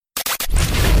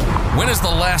When is the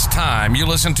last time you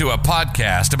listened to a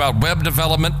podcast about web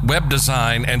development, web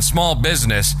design, and small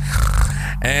business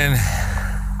and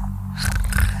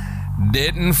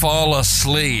didn't fall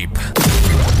asleep?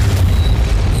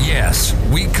 Yes,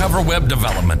 we cover web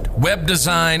development, web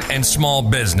design, and small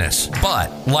business, but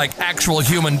like actual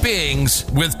human beings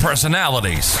with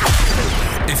personalities.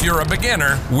 If you're a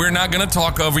beginner, we're not going to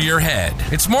talk over your head.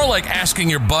 It's more like asking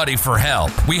your buddy for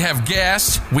help. We have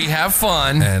guests, we have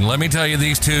fun, and let me tell you,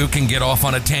 these two can get off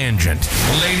on a tangent.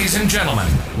 Ladies and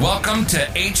gentlemen, welcome to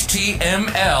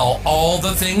HTML All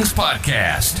the Things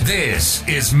Podcast. This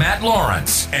is Matt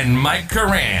Lawrence and Mike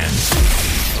Curran.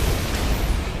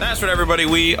 That's right, everybody.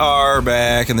 We are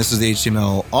back, and this is the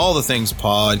HTML All the Things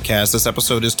Podcast. This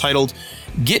episode is titled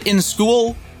Get in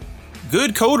School,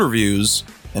 Good Code Reviews,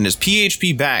 and is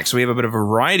PHP back? So we have a bit of a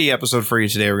variety episode for you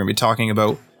today. We're going to be talking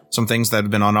about some things that have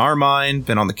been on our mind,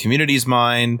 been on the community's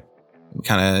mind, and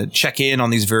kind of check in on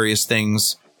these various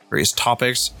things, various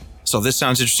topics. So if this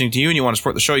sounds interesting to you and you want to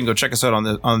support the show, you can go check us out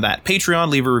on that Patreon,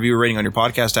 leave a review rating on your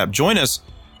podcast app, join us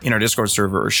in our Discord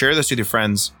server, or share this with your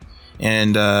friends.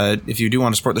 And if you do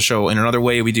want to support the show in another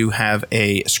way, we do have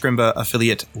a Scrimba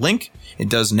affiliate link. It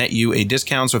does net you a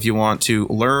discount. So if you want to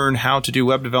learn how to do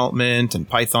web development and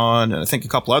Python, and I think a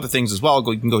couple other things as well,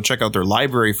 you can go check out their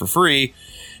library for free.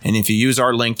 And if you use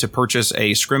our link to purchase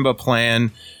a Scrimba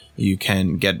plan, you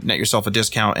can net yourself a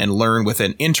discount and learn with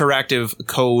an interactive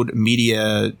code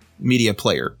media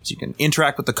player. So you can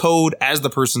interact with the code as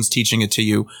the person's teaching it to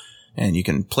you, and you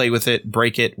can play with it,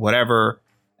 break it, whatever,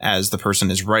 as the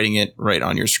person is writing it right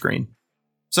on your screen.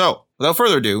 So, without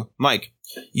further ado, Mike,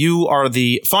 you are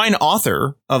the fine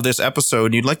author of this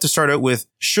episode. You'd like to start out with,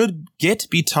 should Git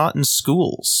be taught in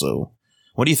schools? So,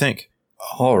 what do you think?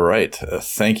 All right.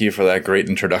 Thank you for that great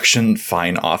introduction,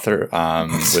 fine author,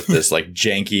 with this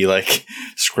janky,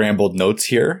 scrambled notes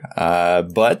here.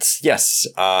 But yes,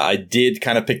 I did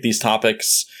kind of pick these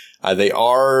topics. They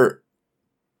are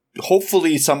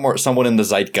hopefully somewhat in the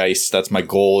zeitgeist. That's my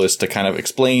goal, is to kind of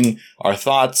explain our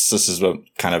thoughts. This is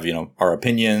kind of, our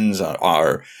opinions,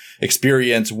 our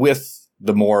experience with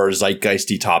the more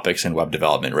zeitgeisty topics in web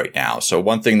development right now. So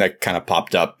one thing that kind of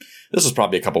popped up, this was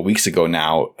probably a couple weeks ago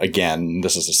now. Again,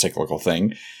 this is a cyclical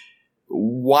thing.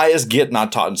 Why is Git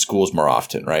not taught in schools more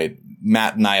often, right?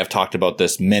 Matt and I have talked about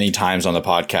this many times on the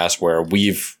podcast, where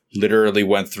we've literally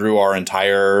went through our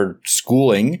entire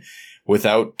schooling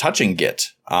without touching Git.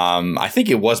 I think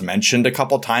it was mentioned a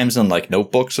couple times in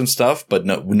notebooks and stuff, but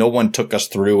no one took us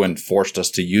through and forced us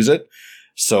to use it.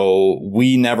 So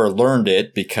we never learned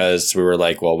it because we were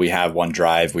like, well, we have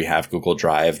OneDrive, we have Google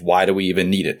Drive. Why do we even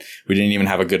need it? We didn't even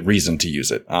have a good reason to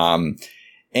use it.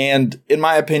 And in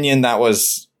my opinion, that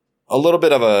was a little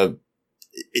bit of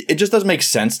it just doesn't make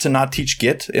sense to not teach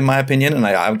Git, in my opinion. And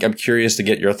I'm curious to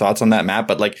get your thoughts on that, Matt.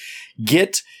 But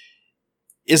Git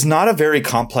is not a very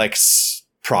complex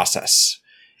process.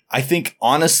 I think,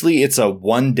 honestly, it's a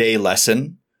one-day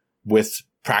lesson with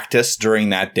practice during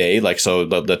that day. So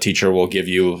the teacher will give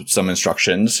you some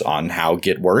instructions on how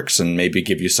Git works and maybe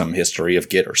give you some history of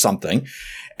Git or something.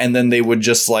 And then they would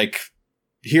just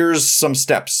here's some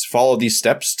steps. Follow these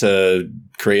steps to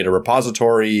create a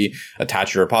repository,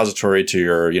 attach your repository to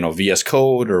your, VS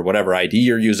Code or whatever ID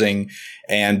you're using,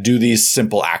 and do these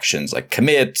simple actions like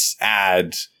commit,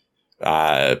 add,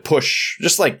 push,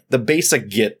 just the basic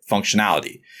Git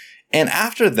functionality. And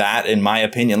after that, in my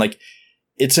opinion,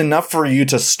 it's enough for you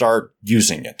to start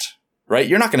using it, right?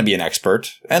 You're not going to be an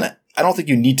expert. And I don't think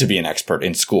you need to be an expert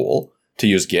in school to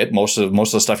use Git. Most of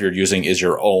the stuff you're using is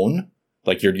your own,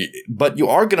 but you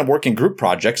are going to work in group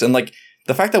projects. And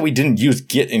the fact that we didn't use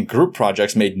Git in group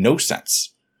projects made no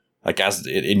sense. As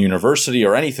in university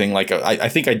or anything, I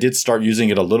think I did start using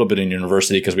it a little bit in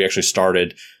university because we actually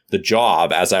started the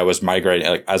job as I was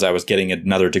migrating, as I was getting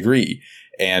another degree.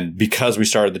 And because we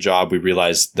started the job, we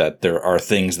realized that there are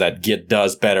things that Git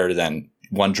does better than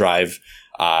OneDrive,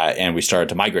 and we started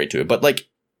to migrate to it. But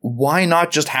why not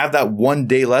just have that one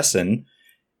day lesson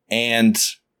and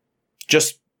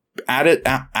just add it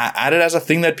as a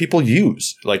thing that people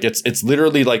use? It's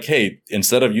literally hey,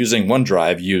 instead of using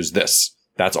OneDrive, use this.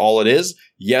 That's all it is.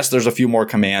 Yes, there's a few more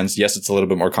commands. Yes, it's a little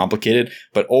bit more complicated,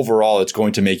 but overall, it's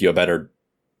going to make you a better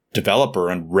developer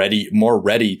and more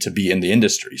ready to be in the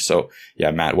industry. So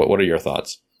yeah, Matt, what are your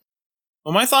thoughts?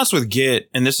 Well, my thoughts with Git,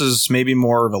 and this is maybe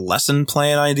more of a lesson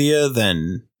plan idea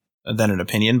than an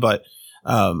opinion, but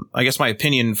I guess my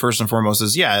opinion first and foremost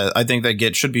is, I think that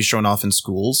Git should be shown off in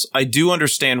schools. I do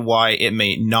understand why it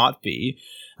may not be.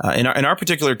 In our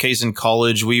particular case in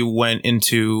college, we went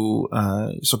into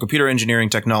computer engineering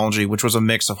technology, which was a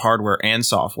mix of hardware and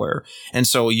software. And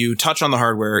so you touch on the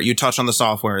hardware, you touch on the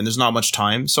software, and there's not much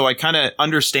time. So I kind of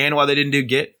understand why they didn't do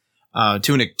Git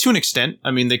to an extent.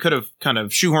 I mean, they could have kind of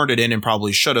shoehorned it in and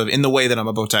probably should have in the way that I'm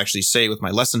about to actually say with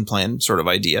my lesson plan sort of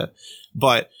idea.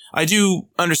 But I do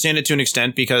understand it to an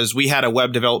extent because we had a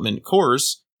web development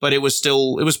course, but it was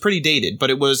pretty dated,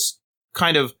 but it was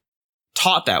kind of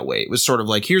taught that way. It was sort of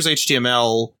like, here's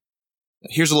HTML,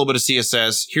 here's a little bit of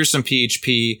CSS, here's some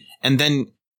PHP, and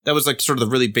then that was like sort of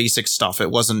the really basic stuff. It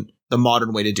wasn't the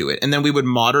modern way to do it. And then we would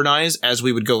modernize as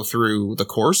we would go through the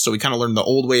course. So we kind of learned the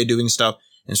old way of doing stuff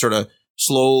and sort of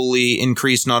slowly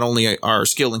increase not only our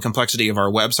skill and complexity of our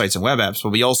websites and web apps, but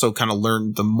we also kind of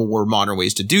learned the more modern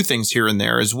ways to do things here and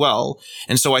there as well.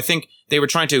 And so I think they were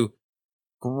trying to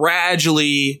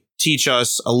gradually teach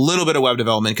us a little bit of web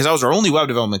development because that was our only web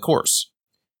development course.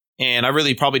 And I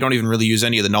really probably don't even really use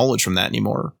any of the knowledge from that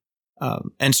anymore.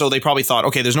 And so they probably thought,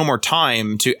 okay, there's no more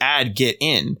time to add Git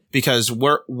in because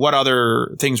what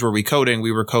other things were we coding?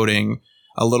 We were coding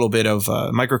a little bit of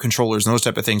microcontrollers and those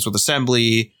type of things with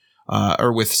assembly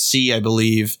or with C, I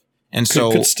believe. And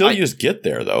so could still use Git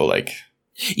there though. Like,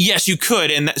 yes, you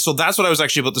could. And so that's what I was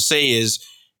actually about to say is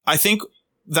I think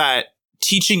that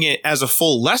teaching it as a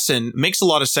full lesson makes a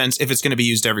lot of sense if it's going to be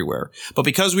used everywhere. But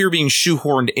because we were being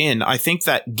shoehorned in, I think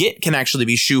that Git can actually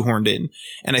be shoehorned in.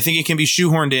 And I think it can be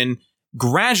shoehorned in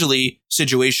gradually,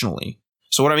 situationally.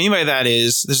 So what I mean by that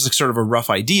is, this is sort of a rough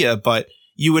idea, but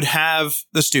you would have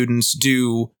the students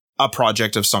do a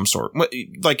project of some sort.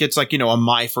 Like it's like, a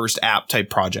My First App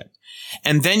type project.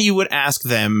 And then you would ask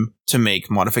them to make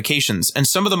modifications. And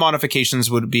some of the modifications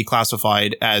would be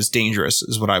classified as dangerous,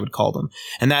 is what I would call them.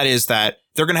 And that is that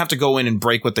they're going to have to go in and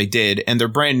break what they did, and they're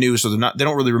brand new, so they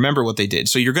don't really remember what they did.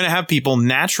 So you're going to have people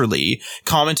naturally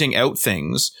commenting out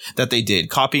things that they did,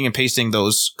 copying and pasting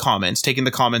those comments, taking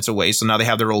the comments away. So now they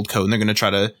have their old code and they're going to try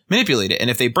to manipulate it. And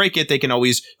if they break it, they can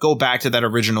always go back to that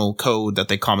original code that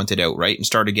they commented out, right? And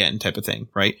start again type of thing,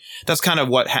 right? That's kind of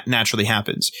what naturally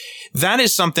happens. That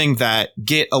is something that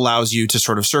Git allows you to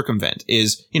sort of circumvent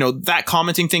is, that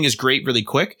commenting thing is great really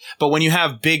quick. But when you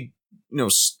have big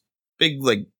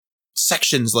like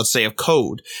sections, let's say, of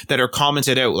code that are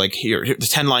commented out, like here,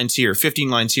 10 lines here, 15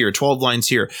 lines here, 12 lines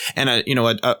here, and a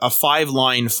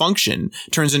 5-line function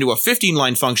turns into a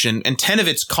 15-line function, and 10 of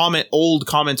its old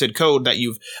commented code that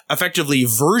you've effectively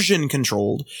version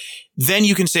controlled, then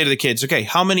you can say to the kids, okay,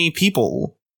 how many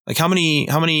people here,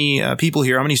 how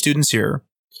many students here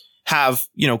have,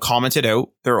 commented out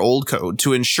their old code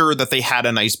to ensure that they had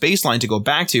a nice baseline to go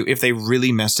back to if they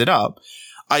really messed it up.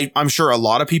 I'm sure a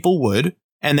lot of people would.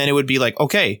 And then it would be like,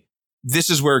 okay,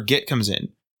 this is where Git comes in.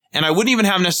 And I wouldn't even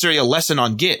have necessarily a lesson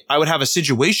on Git. I would have a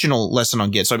situational lesson on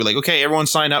Git. So I'd be like, okay, everyone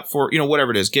sign up for, whatever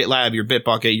it is, GitLab, your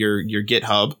Bitbucket, your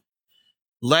GitHub.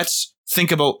 Let's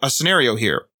think about a scenario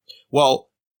here. Well,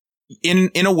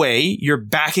 in a way, you're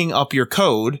backing up your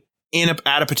code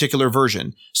at a particular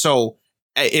version. So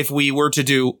if we were to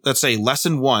do, let's say,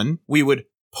 lesson 1, we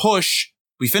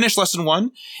finish lesson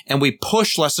 1 and we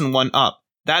push lesson 1 up.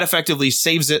 That effectively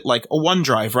saves it like a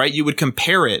OneDrive, right? You would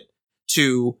compare it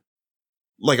to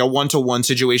like a one-to-one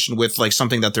situation with like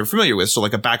something that they're familiar with. So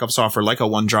like a backup software like a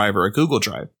OneDrive or a Google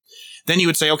Drive. Then you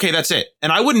would say, okay, that's it.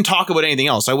 And I wouldn't talk about anything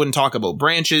else. I wouldn't talk about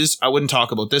branches. I wouldn't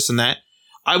talk about this and that.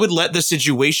 I would let the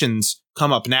situations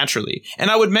come up naturally. And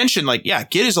I would mention like, yeah,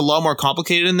 Git is a lot more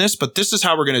complicated than this, but this is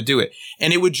how we're going to do it.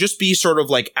 And it would just be sort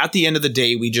of like at the end of the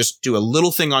day, we just do a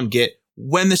little thing on Git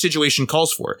when the situation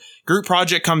calls for it. Group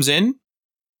project comes in.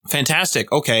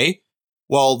 Fantastic. Okay.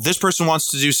 Well, this person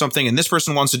wants to do something and this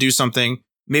person wants to do something.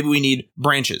 Maybe we need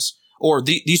branches. Or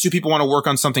these two people want to work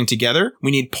on something together.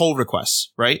 We need pull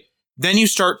requests, right? Then you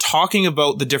start talking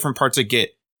about the different parts of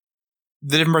Git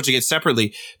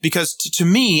separately. Because to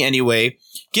me, anyway,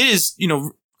 Git is,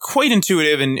 quite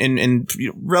intuitive and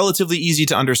relatively easy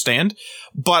to understand.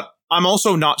 But I'm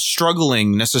also not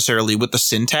struggling necessarily with the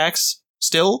syntax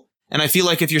still. And I feel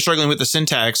like if you're struggling with the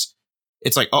syntax,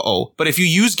 it's like, uh-oh. But if you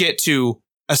use Git to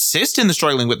assist in the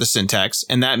struggling with the syntax,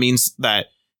 and that means that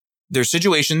there's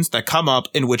situations that come up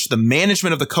in which the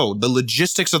management of the code, the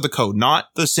logistics of the code, not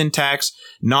the syntax,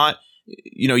 not,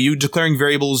 you declaring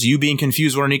variables, you being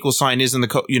confused what an equal sign is in the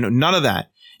code, none of that.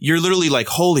 You're literally like,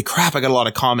 holy crap, I got a lot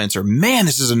of comments, or man,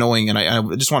 this is annoying, and I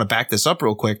just want to back this up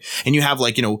real quick. And you have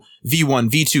like, V1,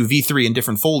 V2, V3 in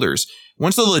different folders.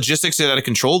 Once the logistics get out of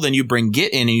control, then you bring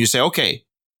Git in and you say, okay,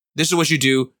 this is what you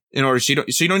do in order so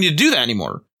you don't need to do that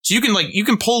anymore. So you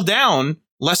can pull down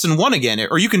lesson 1 again,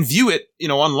 or you can view it,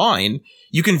 online.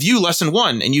 You can view lesson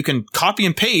 1 and you can copy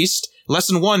and paste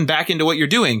lesson 1 back into what you're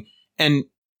doing. And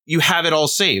you have it all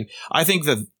saved. I think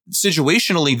that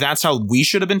situationally, that's how we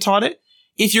should have been taught it.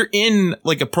 If you're in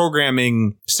like a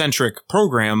programming centric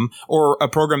program or a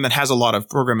program that has a lot of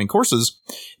programming courses,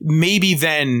 maybe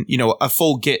then, you know, a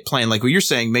full Git plan, like what you're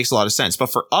saying, makes a lot of sense.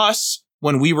 But for us,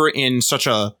 when we were in such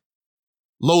a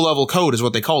low level code is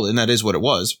what they called it, and that is what it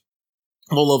was,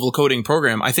 low level coding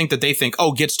program, I think that they think,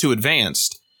 oh, Git's too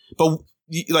advanced. But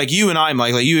like you and I,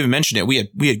 Mike, like you even mentioned it,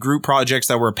 we had group projects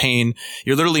that were a pain.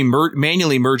 You're literally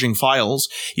manually merging files.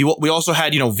 We also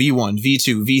had, you know, V1,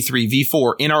 V2, V3,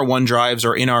 V4 in our OneDrives,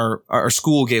 or in our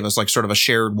school gave us like sort of a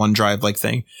shared OneDrive like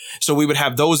thing. So we would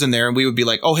have those in there, and we would be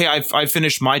like, oh, hey, I've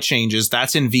finished my changes.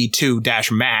 That's in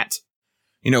V2-Matt.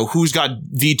 You know, who's got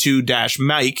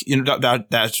V2-Mike, you know,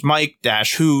 dash Mike,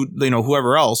 dash who, you know,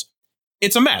 whoever else.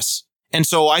 It's a mess. And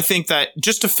so I think that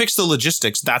just to fix the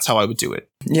logistics, that's how I would do it.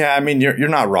 Yeah, I mean, you're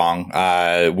not wrong.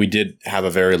 We did have a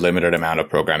very limited amount of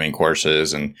programming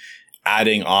courses, and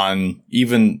adding on,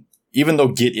 even though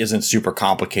Git isn't super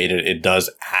complicated, it does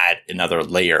add another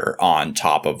layer on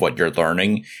top of what you're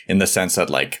learning, in the sense that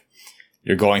like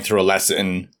you're going through a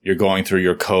lesson, you're going through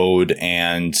your code,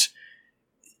 and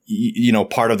you know,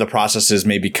 part of the process is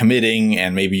maybe committing,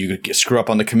 and maybe you screw up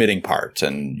on the committing part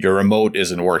and your remote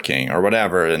isn't working or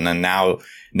whatever. And then now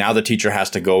the teacher has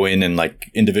to go in and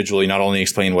like individually not only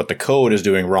explain what the code is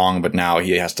doing wrong, but now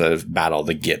he has to battle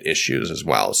the Git issues as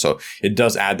well. So it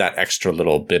does add that extra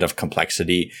little bit of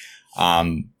complexity.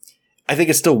 I think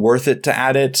it's still worth it to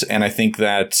add it. And I think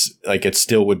that like it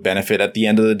still would benefit at the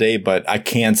end of the day, but I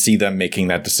can see them making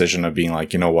that decision of being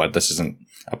like, you know what, this isn't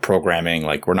a programming,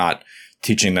 like we're not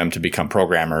teaching them to become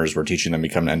programmers, we're teaching them to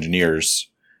become engineers,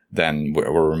 then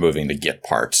we're removing the Git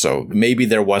part. So maybe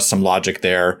there was some logic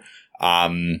there.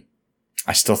 I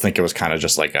still think it was kind of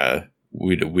just like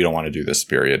we don't want to do this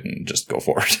period and just go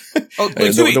for it. Oh,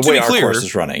 the way our course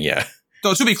is running, yeah.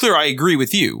 No, to be clear, I agree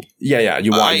with you. Yeah. You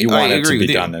want it to be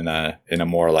done in a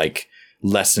more like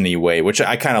lesson-y way, which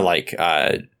I kind of like.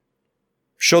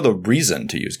 Show the reason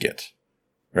to use Git,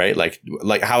 right? Like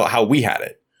how we had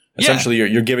it. Essentially,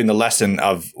 you're giving the lesson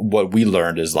of what we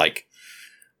learned is like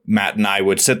Matt and I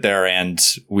would sit there and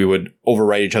we would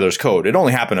overwrite each other's code. It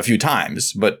only happened a few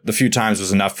times, but the few times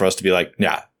was enough for us to be like,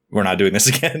 yeah, we're not doing this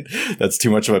again. That's too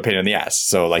much of a pain in the ass.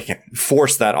 So like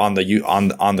force that on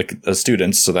the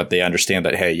students so that they understand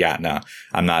that, hey, yeah, no,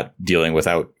 I'm not dealing with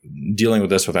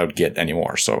this without Git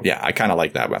anymore. So yeah, I kind of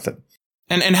like that method.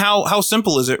 And how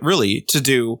simple is it really to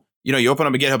do? You know, you open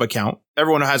up a GitHub account.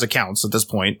 Everyone has accounts at this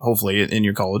point, hopefully, in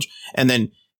your college. And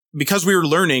then because we were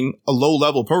learning a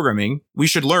low-level programming, we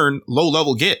should learn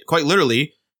low-level Git. Quite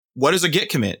literally, what is a Git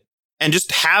commit? And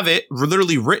just have it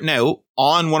literally written out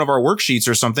on one of our worksheets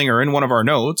or something, or in one of our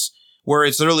notes, where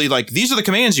it's literally like, these are the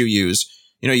commands you use.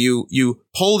 You know, you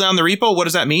pull down the repo. What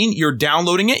does that mean? You're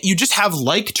downloading it. You just have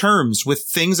like terms with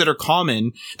things that are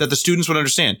common that the students would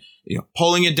understand. You know,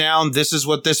 pulling it down, this is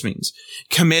what this means.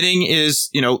 Committing is,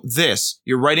 you know, this.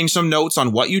 You're writing some notes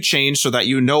on what you changed so that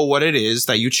you know what it is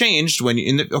that you changed when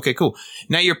okay, cool.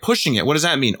 Now you're pushing it. What does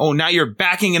that mean? Oh, now you're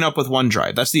backing it up with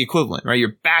OneDrive. That's the equivalent, right?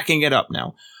 You're backing it up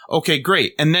now. Okay,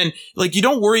 great. And then, like, you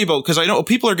don't worry about, because I know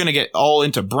people are going to get all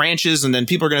into branches, and then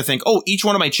people are going to think, oh, each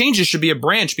one of my changes should be a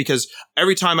branch, because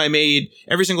every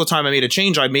single time I made a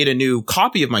change, I made a new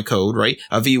copy of my code, right?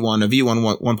 A V1, a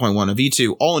V1 1.1, a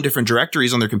V2, all in different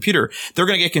directories on their computer. They're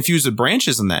going to get confused with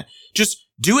branches in that. Just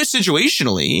do it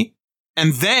situationally,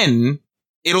 and then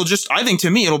I think to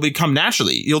me, it'll become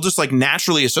naturally. You'll just like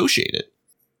naturally associate it.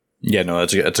 Yeah, no,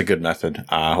 that's a good method.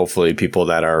 Hopefully people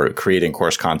that are creating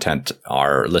course content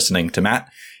are listening to Matt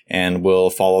and will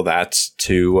follow that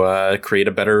to create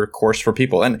a better course for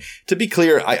people. And to be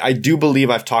clear, I do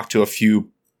believe I've talked to a few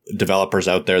developers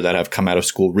out there that have come out of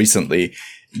school recently.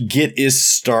 Git is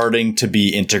starting to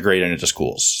be integrated into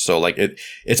schools. So like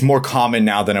it's more common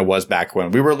now than it was back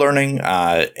when we were learning.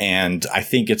 And I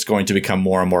think it's going to become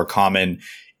more and more common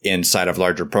inside of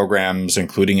larger programs,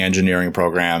 including engineering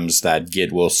programs, that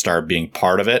Git will start being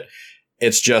part of it.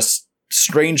 It's just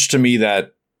strange to me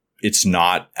that it's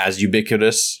not as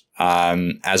ubiquitous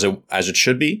as it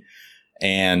should be.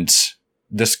 And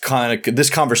this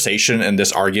conversation and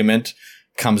this argument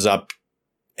comes up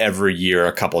every year,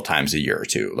 a couple times a year or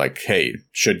two. Like, hey,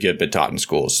 should Git be taught in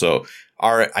schools? So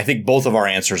I think both of our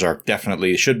answers are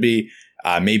definitely should be,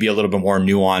 maybe a little bit more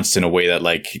nuanced in a way that,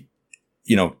 like,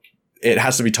 you know, it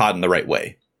has to be taught in the right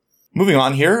way. Moving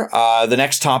on here, the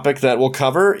next topic that we'll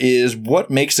cover is what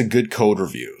makes a good code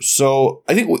review. So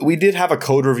I think we did have a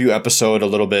code review episode a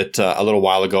little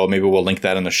while ago. Maybe we'll link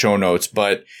that in the show notes.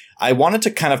 But I wanted to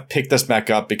kind of pick this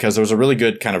back up because there was a really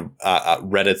good kind of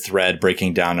Reddit thread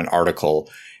breaking down an article.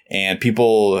 and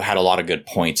people had a lot of good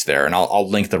points there. And I'll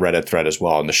link the Reddit thread as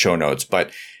well in the show notes. But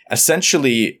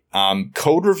essentially,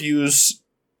 code reviews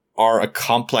are a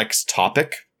complex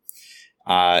topic.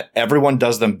 Everyone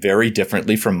does them very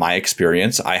differently from my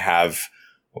experience. I have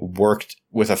worked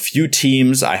with a few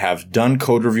teams. I have done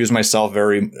code reviews myself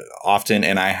very often,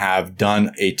 and I have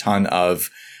done a ton of,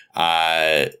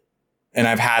 and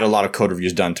I've had a lot of code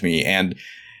reviews done to me. And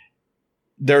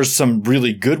there's some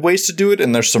really good ways to do it,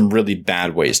 and there's some really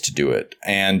bad ways to do it.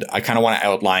 And I kind of want to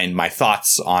outline my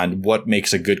thoughts on what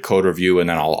makes a good code review, and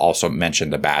then I'll also mention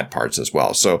the bad parts as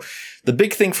well. So the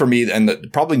big thing for me, and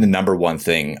probably the number one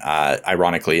thing,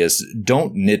 ironically, is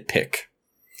don't nitpick.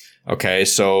 Okay,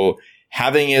 so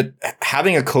having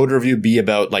a code review be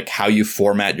about like how you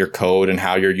format your code and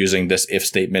how you're using this if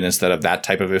statement instead of that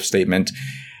type of if statement,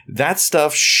 that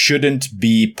stuff shouldn't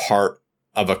be part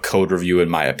of a code review, in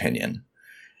my opinion.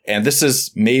 And this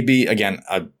is maybe, again,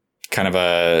 a kind of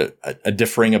a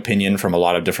differing opinion from a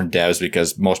lot of different devs,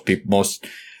 because most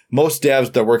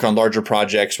devs that work on larger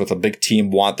projects with a big team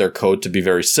want their code to be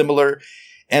very similar.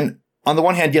 And on the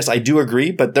one hand, yes, I do agree,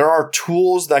 but there are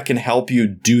tools that can help you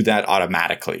do that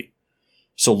automatically.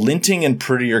 So linting and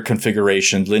prettier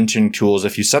configuration, linting tools,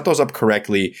 if you set those up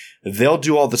correctly, they'll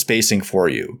do all the spacing for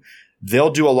you.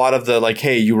 They'll do a lot of the like,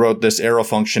 hey, you wrote this arrow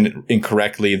function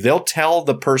incorrectly. They'll tell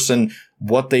the person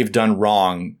what they've done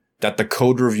wrong that the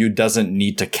code review doesn't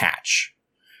need to catch.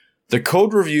 The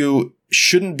code review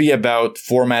shouldn't be about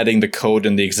formatting the code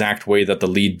in the exact way that the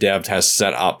lead dev has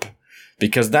set up,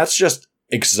 because that's just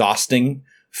exhausting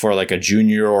for like a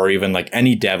junior or even like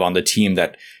any dev on the team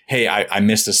that, hey, I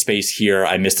missed a space here.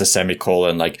 I missed a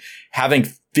semicolon. Like having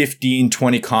 15,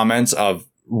 20 comments of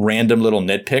random little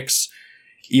nitpicks,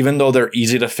 even though they're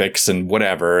easy to fix and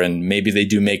whatever, and maybe they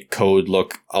do make code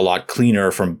look a lot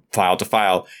cleaner from file to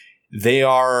file, they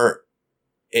are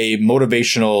a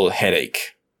motivational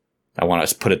headache. I want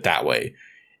to put it that way.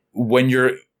 When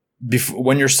you're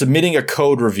submitting a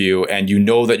code review and you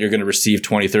know that you're going to receive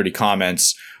 20, 30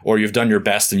 comments, or you've done your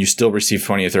best and you still receive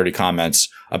 20 or 30 comments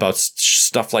about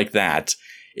stuff like that,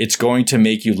 it's going to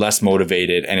make you less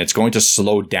motivated, and it's going to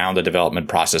slow down the development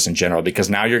process in general, because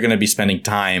now you're going to be spending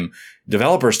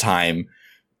developers' time,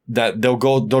 that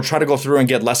they'll try to go through and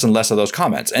get less and less of those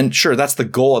comments. And sure, that's the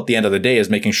goal at the end of the day, is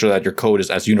making sure that your code is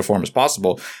as uniform as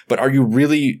possible. But are you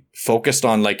really focused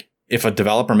on, like, if a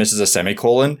developer misses a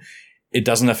semicolon, it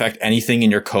doesn't affect anything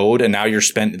in your code, and now you're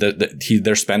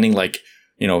they're spending like,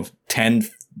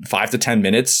 5 to 10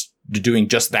 minutes doing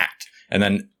just that, and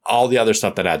then all the other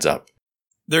stuff that adds up.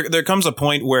 There comes a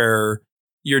point where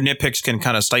your nitpicks can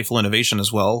kind of stifle innovation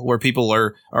as well, where people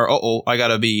are I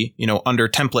gotta be, under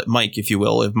template Mike, if you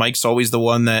will. If Mike's always the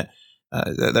one that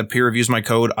peer reviews my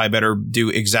code, I better do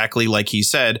exactly like he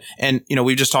said. And,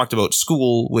 we just talked about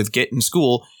school with Git in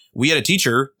school. We had a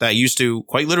teacher that used to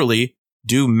quite literally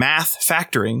do math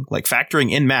factoring, like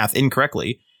factoring in math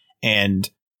incorrectly. And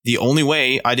the only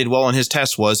way I did well on his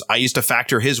test was I used to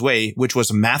factor his way, which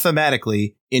was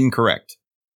mathematically incorrect.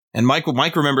 And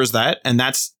Mike remembers that, and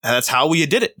that's how we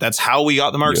did it. That's how we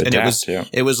got the marks. And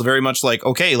it was very much like,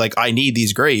 okay, like I need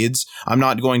these grades. I'm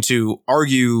not going to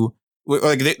argue.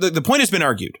 Like the point has been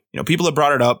argued. People have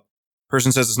brought it up.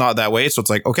 Person says it's not that way. So it's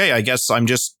like, okay, I guess I'm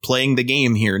just playing the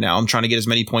game here now. I'm trying to get as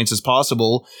many points as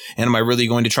possible. And am I really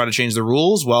going to try to change the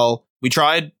rules? Well, we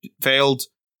tried, failed.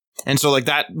 And so like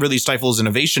that really stifles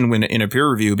innovation when in a peer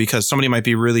review, because somebody might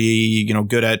be really,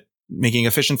 good at making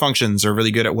efficient functions or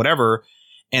really good at whatever.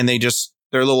 And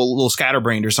they're a little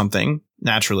scatterbrained or something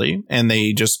naturally, and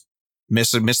they just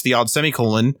miss the odd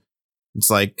semicolon. It's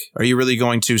like, are you really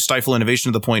going to stifle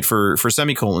innovation to the point for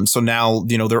semicolons? So now,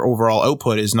 their overall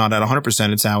output is not at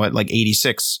 100%. It's now at like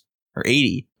 86 or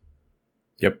 80.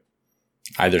 Yep.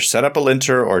 Either set up a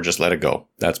linter or just let it go.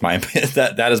 That's my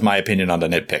that is my opinion on the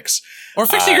nitpicks. Or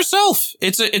fix it yourself.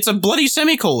 It's a bloody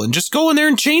semicolon. Just go in there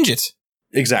and change it.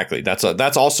 Exactly. That's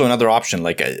also another option.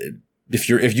 Like, if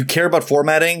you care about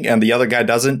formatting and the other guy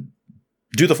doesn't,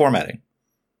 do the formatting.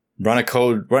 Run a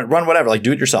code, run whatever, like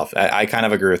do it yourself. I kind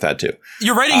of agree with that too.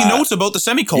 You're writing notes about the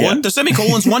semicolon. Yeah. The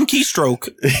semicolon's one keystroke.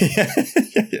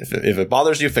 If it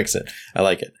bothers you, fix it. I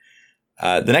like it.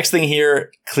 The next thing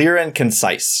here, clear and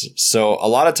concise. So a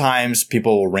lot of times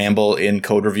people will ramble in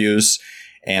code reviews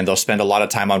and they'll spend a lot of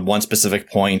time on one specific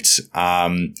point.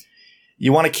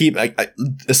 You want to keep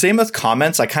the same with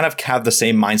comments. I kind of have the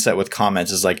same mindset with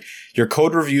comments. Is like your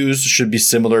code reviews should be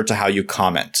similar to how you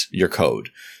comment your code.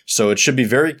 So it should be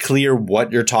very clear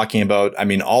what you're talking about. I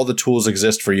mean, all the tools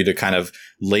exist for you to kind of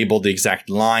label the exact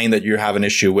line that you have an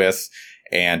issue with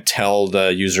and tell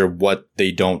the user what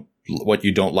you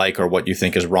don't like or what you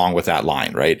think is wrong with that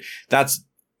line, right? That's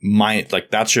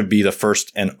that should be the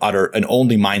first and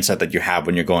only mindset that you have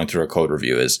when you're going through a code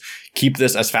review is keep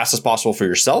this as fast as possible for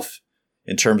yourself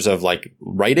in terms of like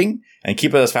writing, and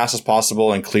keep it as fast as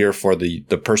possible and clear for the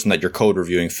person that you're code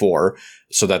reviewing for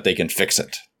so that they can fix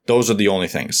it. Those are the only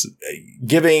things.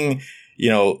 Giving,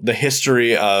 the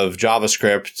history of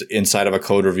JavaScript inside of a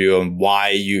code review and why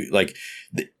you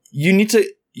need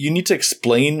to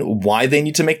explain why they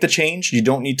need to make the change. You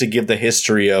don't need to give the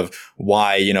history of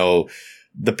why,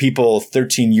 the people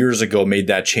 13 years ago made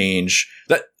that change.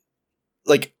 That,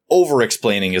 like, over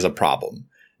explaining is a problem.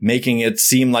 Making it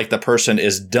seem like the person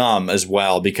is dumb as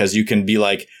well, because you can be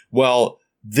like, well,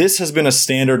 this has been a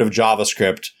standard of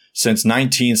JavaScript since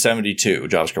 1972.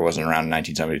 JavaScript wasn't around in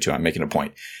 1972. I'm making a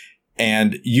point.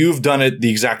 And you've done it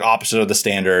the exact opposite of the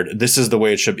standard. This is the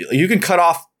way it should be. You can cut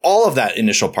off all of that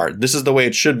initial part. This is the way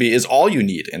it should be is all you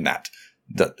need in that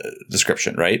the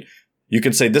description, right? You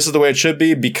can say this is the way it should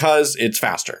be because it's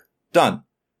faster. Done.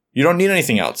 You don't need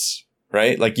anything else,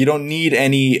 right? Like you don't need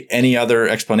any other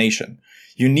explanation.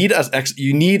 You need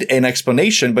an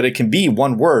explanation, but it can be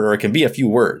one word or it can be a few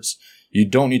words. You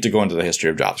don't need to go into the history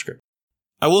of JavaScript.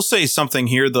 I will say something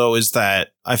here, though, is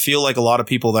that I feel like a lot of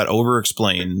people that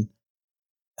over-explain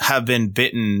have been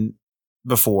bitten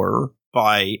before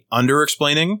by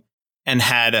under-explaining and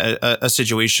had a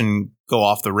situation go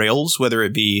off the rails, whether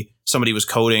it be somebody was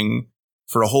coding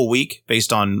for a whole week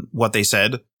based on what they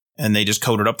said, and they just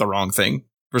coded up the wrong thing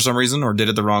for some reason or did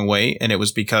it the wrong way. And it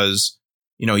was because,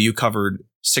 you covered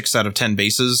 6 out of 10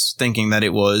 bases thinking that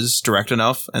it was direct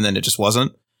enough, and then it just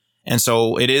wasn't. And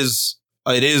so it is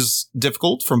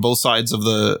difficult from both sides of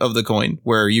the coin,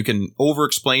 where you can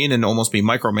over-explain and almost be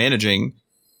micromanaging,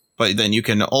 but then you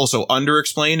can also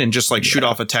under-explain and just like shoot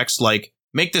off a text like,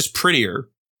 make this prettier.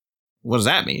 What does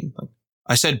that mean? Like,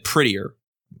 I said prettier.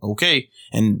 Okay.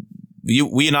 And you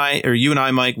and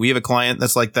I, Mike, we have a client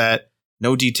that's like that.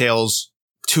 No details,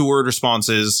 2-word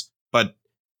responses, but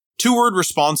 2-word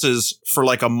responses for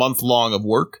like a month long of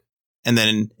work. And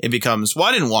then it becomes, well,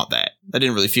 I didn't want that. I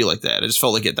didn't really feel like that. I just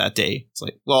felt like it that day. It's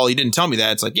like, well, you didn't tell me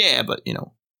that. It's like, yeah, but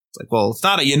it's like, well, it's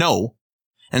not a.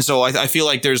 And so I feel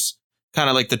like there's kind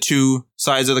of like the two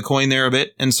sides of the coin there a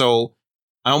bit. And so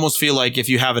I almost feel like if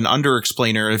you have an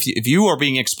under-explainer, if you are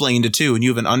being explained to and you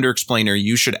have an under-explainer,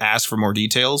 you should ask for more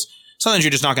details. Sometimes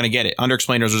you're just not going to get it.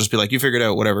 Under-explainers will just be like, you figured it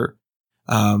out, whatever.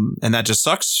 And that just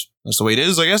sucks. That's the way it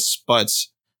is, I guess. But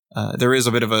there is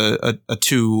a bit of a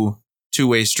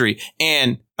two-way street.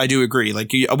 And I do agree.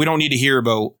 Like, we don't need to hear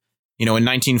about, in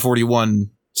 1941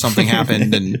 something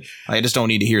happened, and I just don't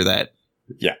need to hear that.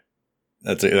 Yeah.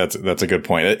 That's a good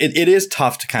point. It is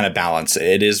tough to kind of balance.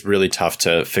 It is really tough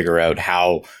to figure out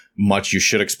how much you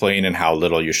should explain and how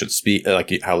little you should speak,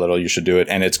 like how little you should do it.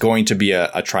 And it's going to be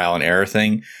a trial and error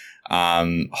thing.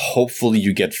 Hopefully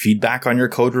you get feedback on your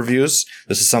code reviews.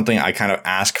 This is something I kind of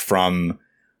ask from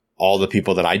all the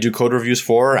people that I do code reviews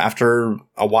for. After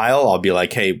a while, I'll be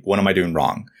like, hey, what am I doing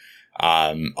wrong?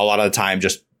 A lot of the time,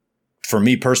 just for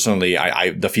me personally,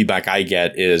 the feedback I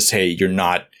get is, hey,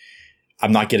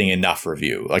 I'm not getting enough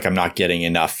review. Like, I'm not getting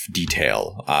enough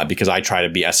detail, because I try to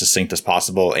be as succinct as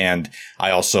possible. And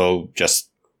I also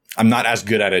I'm not as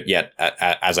good at it yet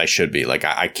as I should be. Like,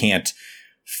 I can't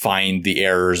find the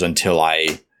errors until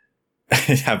I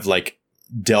have like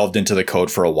delved into the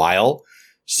code for a while.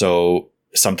 So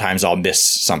sometimes I'll miss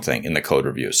something in the code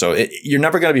review. So you're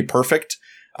never going to be perfect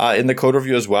in the code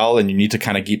review as well. And you need to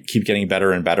kind of keep getting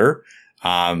better and better.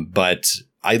 But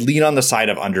I lean on the side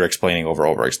of under-explaining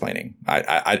over explaining.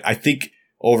 I think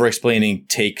over-explaining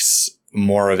takes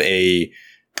more of a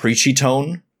preachy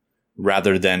tone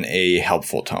rather than a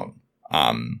helpful tone.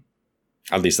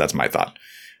 At least that's my thought.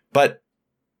 But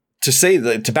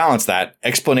to balance that,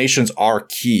 explanations are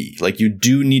key. Like, you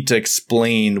do need to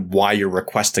explain why you're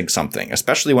requesting something,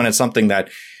 especially when it's something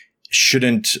that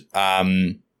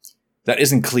that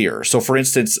isn't clear. So for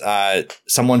instance,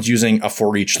 someone's using a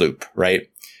for each loop, right?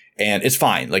 And it's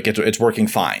fine. Like, it's working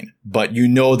fine, but you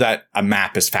know that a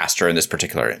map is faster in this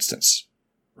particular instance,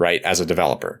 right? As a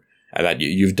developer, that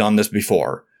you've done this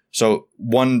before. So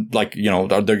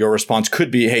your response could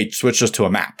be, hey, switch this to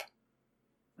a map.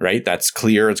 Right? That's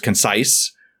clear. It's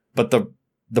concise. But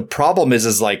the problem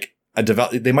is like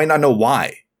they might not know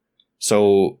why.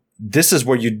 So this is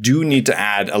where you do need to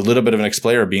add a little bit of an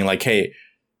explainer, being like, hey,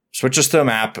 switch this to a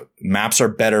map. Maps are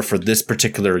better for this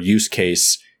particular use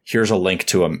case. Here's a link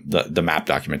to the map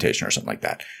documentation or something like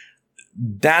that.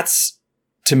 That's,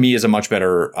 to me, is a much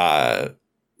better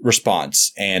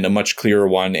response and a much clearer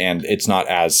one. And it's not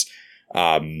as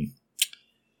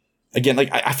again, like,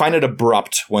 I find it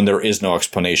abrupt when there is no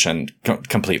explanation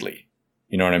completely.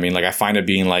 You know what I mean? Like, I find it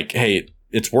being like, hey,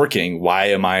 it's working.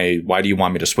 Why do you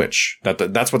want me to switch?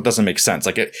 That's what doesn't make sense.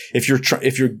 Like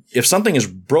if something is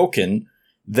broken,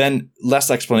 then less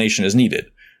explanation is needed.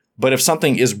 But if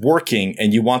something is working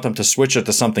and you want them to switch it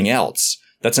to something else,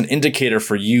 that's an indicator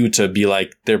for you to be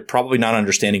like, they're probably not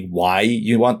understanding why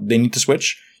they need to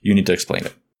switch. You need to explain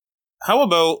it. How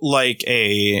about like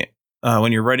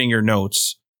when you're writing your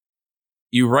notes,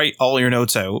 you write all your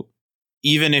notes out,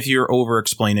 even if you're over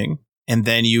explaining, and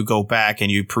then you go back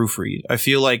and you proofread. I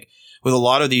feel like with a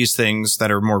lot of these things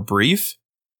that are more brief,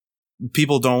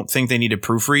 people don't think they need to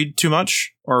proofread too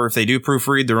much, or if they do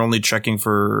proofread, they're only checking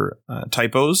for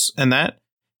typos and that.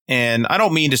 And I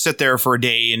don't mean to sit there for a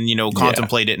day and,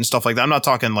 contemplate it and stuff like that. I'm not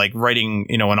talking like writing,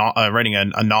 writing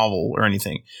a novel or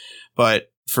anything.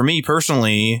 But for me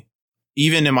personally,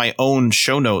 even in my own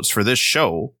show notes for this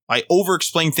show, I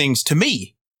over-explain things to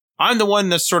me. I'm the one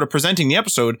that's sort of presenting the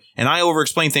episode, and I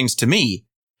over-explain things to me.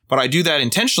 But I do that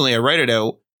intentionally. I write it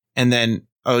out, and then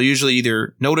I'll usually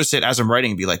either notice it as I'm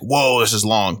writing and be like, whoa, this is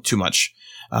long, too much.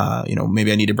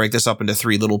 Maybe I need to break this up into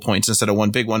 3 little points instead of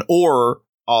one big one. Or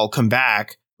I'll come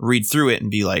back, read through it,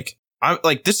 and be like,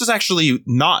 this is actually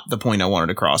not the point I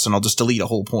wanted across, and I'll just delete a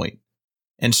whole point.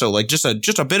 And so like just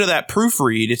a bit of that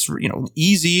proofread, it's,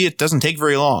 easy. It doesn't take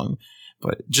very long,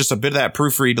 but just a bit of that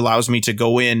proofread allows me to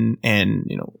go in and,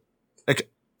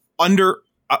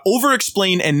 over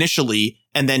explain initially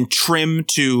and then trim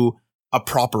to a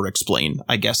proper explain,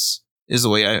 I guess is the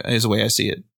way I see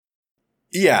it.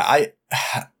 Yeah.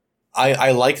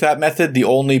 I like that method. The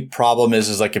only problem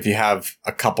is like if you have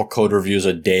a couple code reviews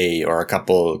a day or a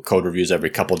couple code reviews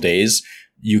every couple days,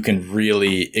 it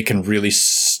can really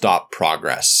stop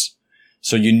progress.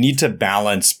 So you need to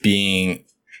balance being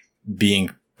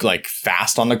like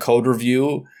fast on the code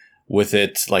review with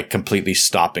it like completely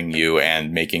stopping you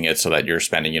and making it so that you're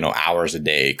spending, hours a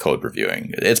day code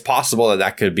reviewing. It's possible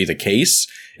that could be the case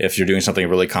if you're doing something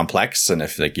really complex and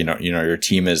if like, your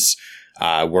team is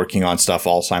working on stuff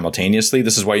all simultaneously.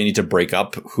 This is why you need to break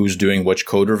up who's doing which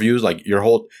code reviews. Like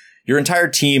your entire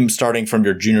team, starting from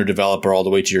your junior developer all the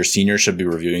way to your senior, should be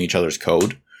reviewing each other's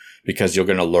code because you're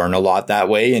going to learn a lot that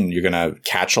way and you're going to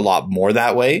catch a lot more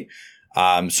that way.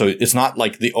 So it's not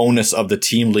like the onus of the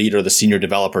team lead or the senior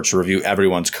developer to review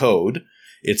everyone's code.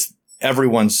 It's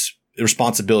everyone's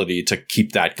responsibility to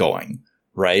keep that going,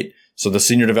 right? So the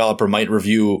senior developer might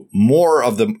review more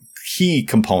of the key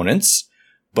components,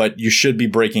 but you should be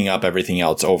breaking up everything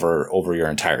else over your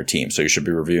entire team. So you should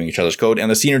be reviewing each other's code,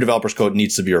 and the senior developer's code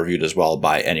needs to be reviewed as well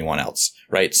by anyone else,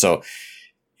 right? So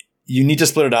you need to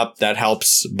split it up. That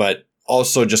helps, but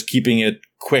also just keeping it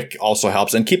quick also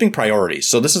helps, and keeping priorities.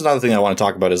 So this is another thing I want to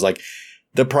talk about is like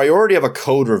the priority of a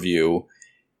code review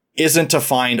isn't to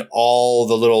find all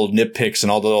the little nitpicks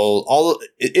and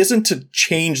it isn't to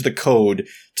change the code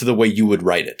to the way you would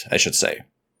write it, I should say.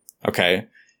 Okay.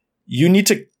 You need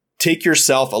to take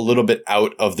yourself a little bit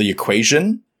out of the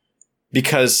equation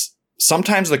because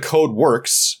sometimes the code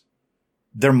works.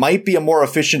 There might be a more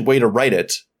efficient way to write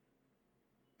it,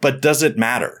 but does it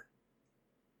matter?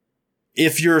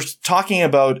 If you're talking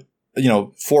about,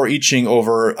 for eaching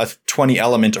over a 20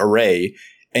 element array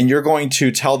and you're going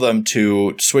to tell them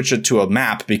to switch it to a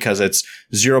map because it's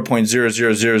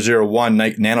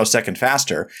 0.00001 nanosecond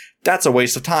faster, that's a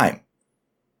waste of time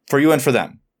for you and for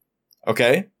them.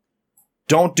 Okay?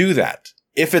 Don't do that.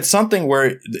 If it's something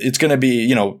where it's going to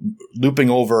be, looping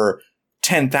over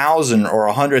 10,000 or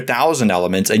 100,000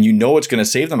 elements and it's going to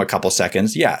save them a couple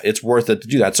seconds, yeah, it's worth it to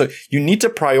do that. So you need to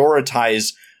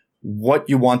prioritize what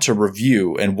you want to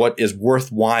review and what is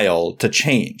worthwhile to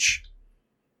change.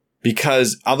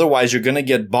 Because otherwise you're going to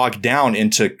get bogged down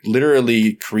into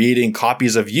literally creating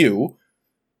copies of you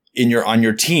on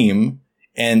your team,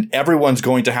 and everyone's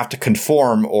going to have to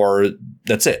conform, or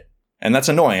that's it. And that's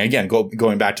annoying. Again,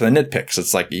 going back to the nitpicks.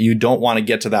 It's like you don't want to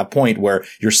get to that point where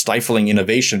you're stifling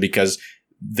innovation because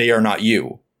they are not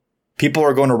you. People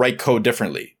are going to write code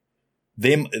differently.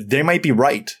 They might be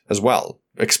right as well.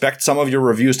 Expect some of your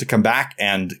reviews to come back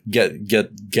and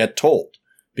get told,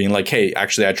 being like, hey,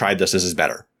 actually, I tried this. This is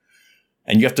better.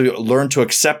 And you have to learn to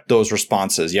accept those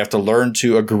responses. You have to learn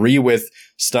to agree with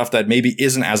stuff that maybe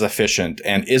isn't as efficient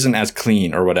and isn't as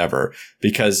clean or whatever,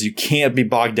 because you can't be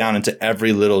bogged down into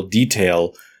every little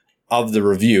detail of the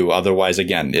review. Otherwise,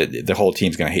 again, the whole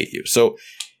team's going to hate you. So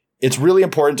it's really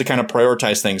important to kind of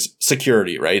prioritize things.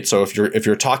 Security, right? So if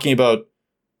you're talking about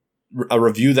a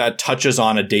review that touches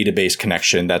on a database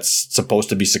connection that's supposed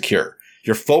to be secure,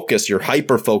 your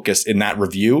hyper focus in that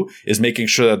review is making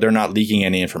sure that they're not leaking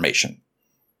any information.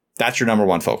 That's your number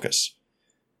one focus.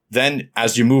 Then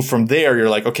as you move from there, you're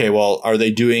like, okay, well, are they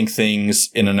doing things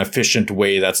in an efficient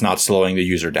way that's not slowing the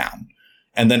user down?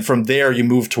 And then from there, you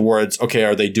move towards, okay,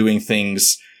 are they doing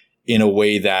things in a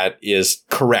way that is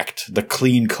correct, the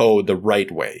clean code, the right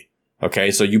way?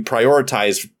 Okay, so you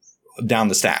prioritize down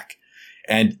the stack.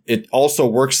 And it also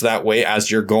works that way as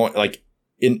you're going, like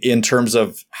in terms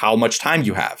of how much time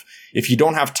you have. If you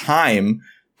don't have time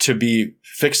to be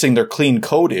fixing their clean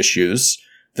code issues,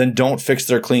 then don't fix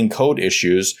their clean code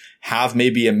issues. Have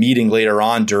maybe a meeting later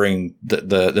on during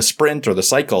the sprint or the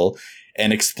cycle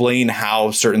and explain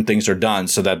how certain things are done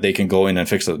so that they can go in and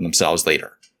fix it themselves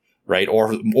later, right?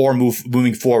 Or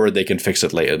moving forward, they can fix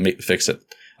it later,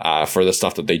 for the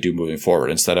stuff that they do moving forward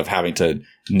instead of having to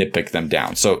nitpick them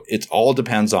down. So it all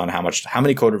depends on how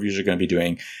many code reviews you're going to be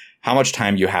doing, how much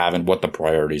time you have, and what the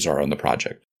priorities are on the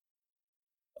project.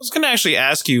 I was going to actually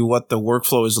ask you what the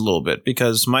workflow is a little bit,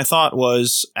 because my thought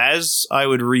was, as I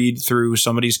would read through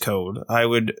somebody's code, I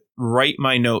would write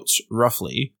my notes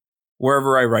roughly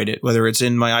wherever I write it, whether it's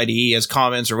in my IDE as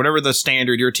comments or whatever the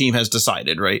standard your team has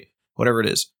decided, right? Whatever it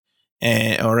is.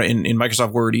 Or in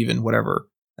Microsoft Word even, whatever.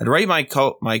 I'd write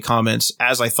my comments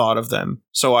as I thought of them.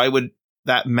 So I would,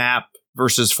 that map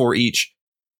versus for each.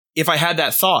 If I had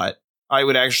that thought, I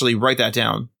would actually write that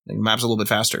down. Like, map's a little bit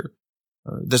faster.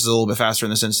 Or this is a little bit faster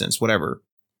in this instance, whatever.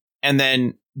 And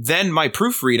then my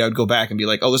proofread, I would go back and be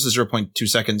like, oh, this is 0.2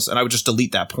 seconds. And I would just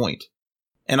delete that point.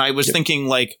 And I was thinking,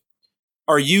 like,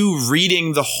 are you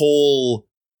reading the whole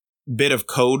bit of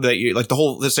code that you, like the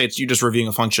whole, let's say it's you just reviewing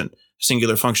a function,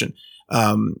 singular function.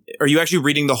 Are you actually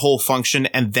reading the whole function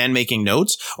and then making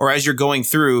notes? Or as you're going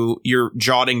through, you're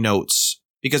jotting notes?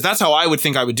 Because that's how I would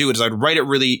think I would do it, is I'd write it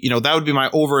really, that would be my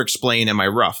over-explain and my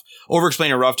rough.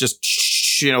 Over-explain and rough, just,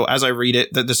 as I read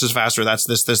it, that this is faster, that's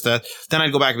this, that. Then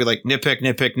I'd go back and be like,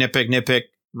 nitpick,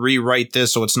 rewrite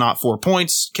this so it's not 4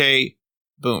 points. Okay,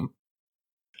 boom.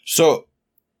 So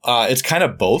it's kind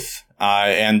of both.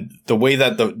 And the way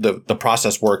that the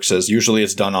process works is usually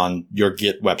it's done on your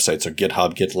Git website, so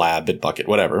GitHub, GitLab, Bitbucket,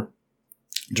 whatever.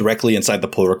 Directly inside the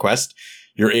pull request,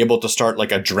 you're able to start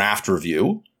like a draft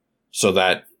review so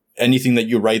that anything that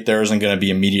you write there isn't going to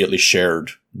be immediately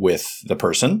shared with the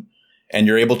person. And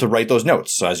you're able to write those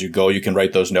notes. So as you go, you can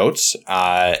write those notes,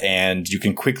 and you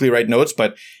can quickly write notes.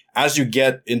 But as you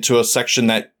get into a section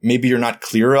that maybe you're not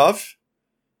clear of,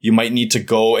 you might need to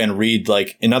go and read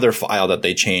like another file that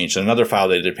they changed, another file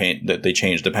that they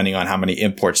changed, depending on how many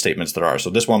import statements there are. So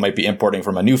this one might be importing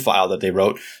from a new file that they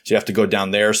wrote. So you have to go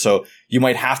down there. So you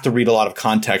might have to read a lot of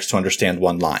context to understand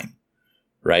one line,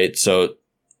 right? So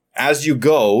as you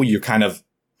go, you're kind of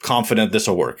confident this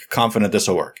will work, confident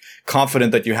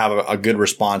that you have a good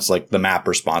response, like the map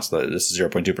response, that this is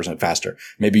 0.2% faster.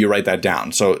 Maybe you write that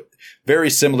down. So very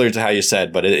similar to how you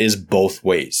said, but it is both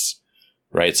ways.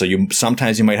 Right. So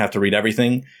sometimes you might have to read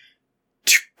everything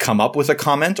to come up with a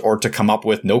comment, or to come up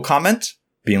with no comment,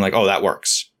 being like, oh, that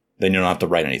works. Then you don't have to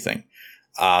write anything.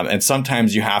 And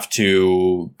sometimes you have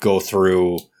to go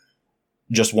through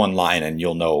just one line and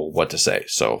you'll know what to say.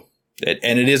 So it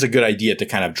is a good idea to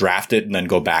kind of draft it and then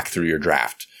go back through your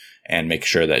draft and make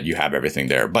sure that you have everything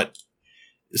there. But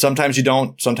sometimes you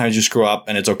don't. Sometimes you screw up,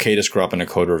 and it's okay to screw up in a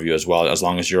code review as well, as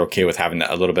long as you're okay with having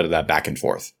a little bit of that back and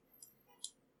forth.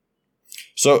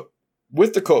 So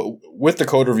with the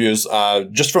code reviews,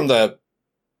 just from the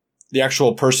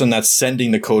actual person that's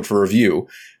sending the code for review,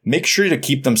 make sure to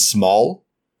keep them small,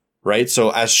 right?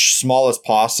 So as small as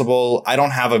possible. I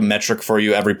don't have a metric for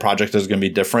you. Every project is going to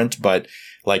be different, but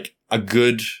like a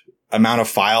good amount of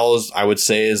files, I would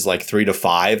say, is like 3 to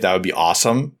 5. That would be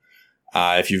awesome.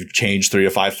 If you've changed 3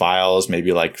 to 5 files,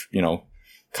 maybe like,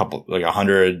 couple, like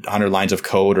 100 lines of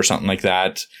code or something like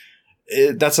that.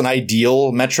 That's an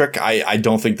ideal metric. I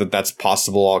don't think that that's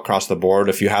possible all across the board.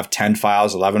 If you have 10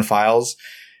 files, 11 files,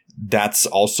 that's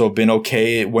also been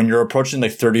okay. When you're approaching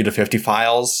like 30 to 50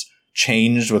 files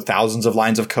changed with thousands of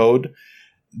lines of code,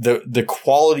 the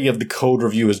quality of the code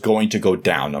review is going to go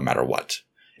down no matter what.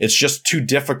 It's just too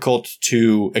difficult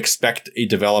to expect a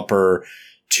developer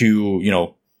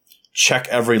to, check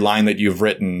every line that you've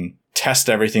written, test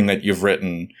everything that you've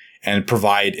written, and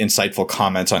provide insightful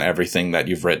comments on everything that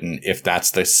you've written if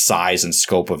that's the size and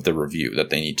scope of the review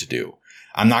that they need to do.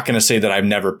 I'm not going to say that I've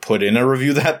never put in a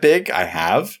review that big. I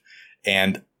have.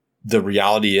 And the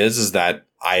reality is that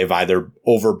I've either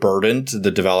overburdened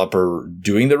the developer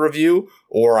doing the review,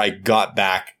 or I got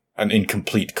back an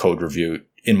incomplete code review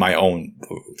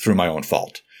through my own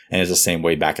fault. And it's the same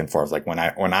way back and forth. Like when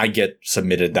I get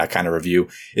submitted that kind of review,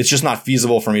 it's just not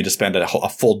feasible for me to spend a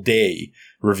full day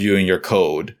reviewing your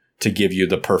code to give you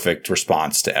the perfect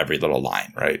response to every little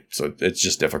line, right? So it's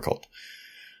just difficult.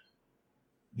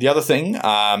 The other thing,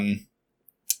 I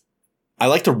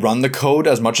like to run the code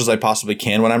as much as I possibly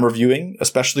can when I'm reviewing,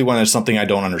 especially when it's something I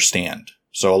don't understand.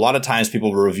 So a lot of times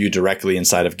people will review directly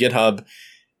inside of GitHub,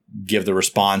 give the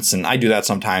response, and I do that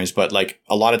sometimes, but like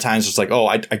a lot of times it's like, oh,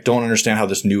 I don't understand how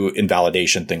this new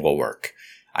invalidation thing will work.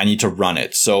 I need to run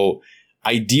it. So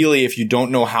ideally, if you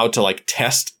don't know how to like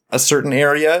test a certain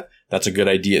area, that's a good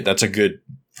idea. That's a good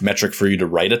metric for you to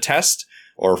write a test,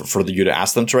 or for you to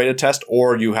ask them to write a test,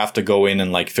 or you have to go in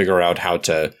and like figure out how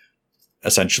to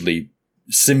essentially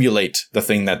simulate the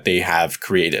thing that they have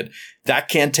created. That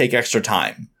can take extra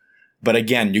time. But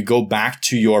again, you go back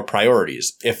to your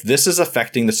priorities. If this is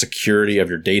affecting the security of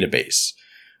your database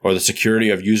or the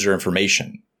security of user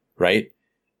information, right?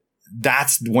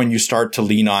 That's when you start to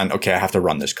lean on, okay, I have to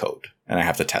run this code and I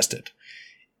have to test it.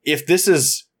 If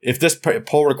this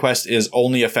pull request is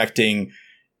only affecting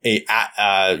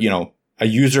a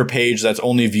user page that's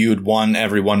only viewed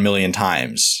every 1 million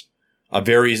times, a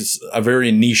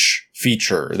very niche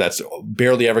feature that's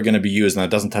barely ever going to be used and that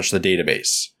doesn't touch the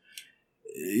database,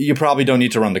 you probably don't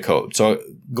need to run the code. So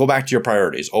go back to your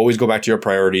priorities. Always go back to your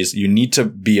priorities. You need to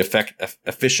be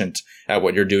efficient at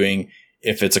what you're doing.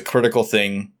 If it's a critical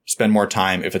thing, spend more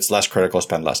time. If it's less critical,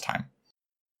 spend less time.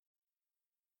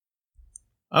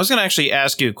 I was going to actually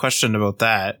ask you a question about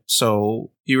that.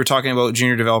 So you were talking about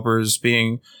junior developers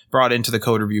being brought into the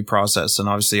code review process. And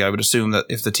obviously I would assume that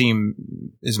if the team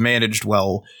is managed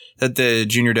well, that the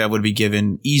junior dev would be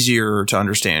given easier to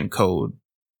understand code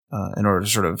in order to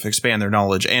sort of expand their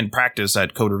knowledge and practice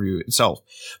at code review itself.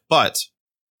 But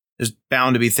there's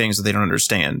bound to be things that they don't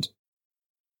understand.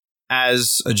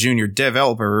 As a junior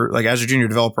developer, like as a junior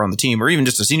developer on the team, or even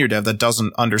just a senior dev that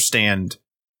doesn't understand,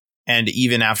 and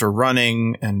even after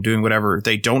running and doing whatever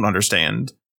they don't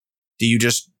understand, do you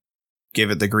just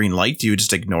give it the green light? Do you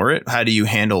just ignore it? How do you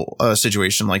handle a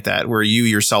situation like that where you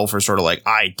yourself are sort of like,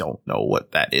 I don't know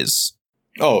what that is?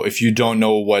 Oh, if you don't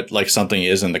know what like something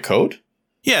is in the code?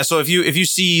 Yeah, so if you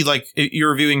see like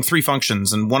you're reviewing 3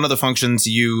 functions and one of the functions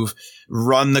you've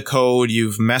run the code,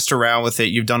 you've messed around with it,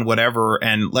 you've done whatever,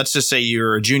 and let's just say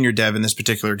you're a junior dev in this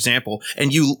particular example,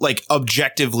 and you like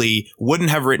objectively wouldn't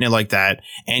have written it like that,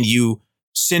 and you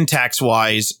syntax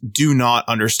wise do not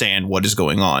understand what is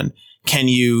going on. Can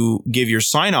you give your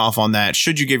sign off on that?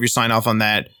 Should you give your sign off on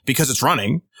that because it's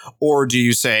running? Or do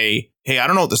you say, hey, I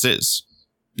don't know what this is?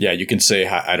 Yeah, you can say,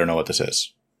 I don't know what this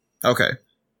is. Okay.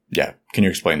 Yeah. Can you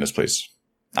explain this, please?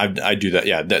 I do that.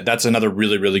 Yeah. That's another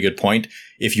really, really good point.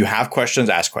 If you have questions,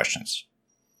 ask questions.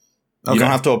 Okay. You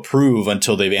don't have to approve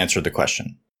until they've answered the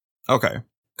question. Okay.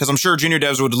 Because I'm sure junior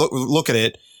devs would look at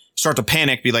it, start to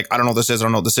panic, be like, I don't know what this is, I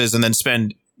don't know what this is, and then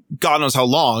spend God knows how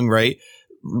long, right,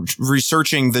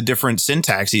 researching the different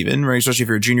syntax even, right? Especially if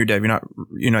you're a junior dev,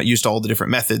 you're not used to all the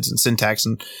different methods and syntax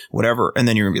and whatever. And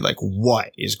then you're going to be like,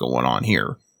 what is going on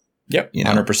here? Yep,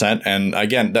 100%. And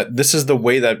again, this is the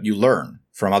way that you learn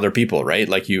from other people, right?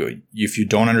 Like if you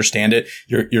don't understand it,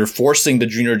 you're forcing the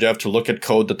junior dev to look at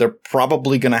code that they're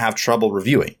probably going to have trouble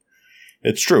reviewing.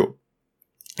 It's true.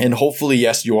 And hopefully,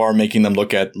 yes, you are making them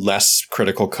look at less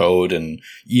critical code and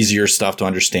easier stuff to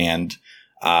understand.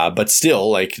 But still,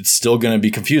 like, it's still going to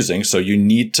be confusing. So you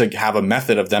need to have a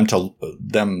method of a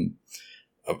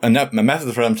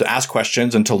method for them to ask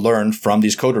questions and to learn from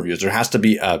these code reviews. There has to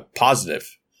be a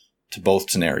positive to both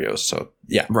scenarios. So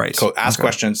yeah, right. Ask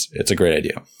questions. It's a great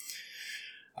idea.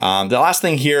 The last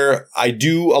thing here, I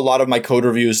do a lot of my code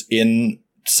reviews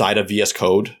inside of VS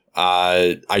Code.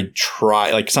 I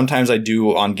try, like, sometimes I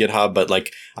do on GitHub, but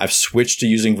like I've switched to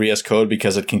using VS Code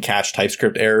because it can catch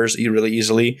TypeScript errors really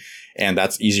easily. And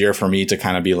that's easier for me to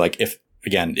kind of be like, if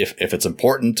it's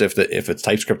important, if it's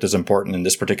TypeScript is important in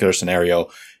this particular scenario,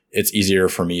 it's easier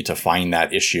for me to find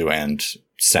that issue and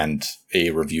send a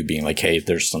review being like, hey,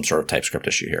 there's some sort of TypeScript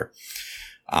issue here.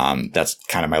 That's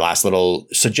kind of my last little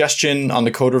suggestion on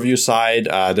the code review side.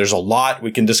 There's a lot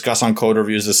we can discuss on code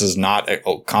reviews. This is not a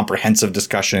comprehensive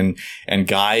discussion and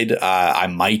guide. I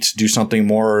might do something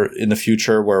more in the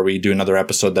future where we do another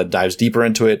episode that dives deeper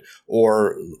into it,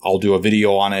 or I'll do a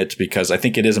video on it because I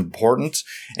think it is important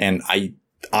and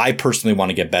I personally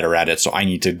want to get better at it. So I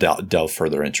need to delve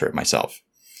further into it myself.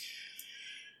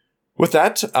 With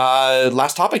that,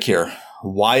 last topic here.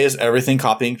 Why is everything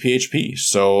copying PHP?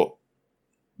 So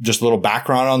just a little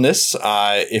background on this.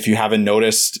 If you haven't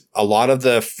noticed, a lot of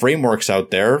the frameworks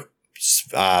out there,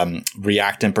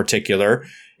 React in particular,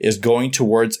 is going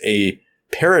towards a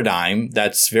paradigm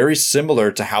that's very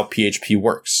similar to how PHP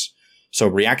works. So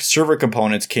React server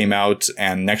components came out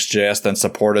and Next.js then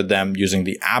supported them using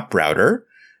the app router,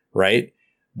 right?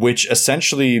 Which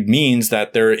essentially means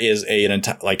that there is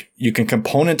you can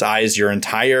componentize your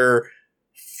entire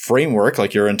framework,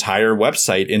 like your entire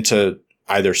website, into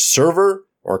either server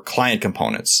or client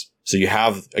components. So you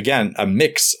have, again, a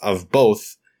mix of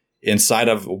both inside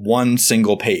of one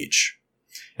single page.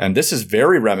 And this is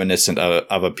very reminiscent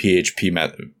of a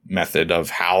PHP method of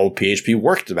how PHP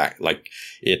worked back. Like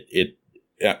it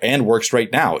and works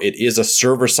right now. It is a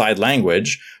server-side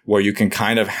language where you can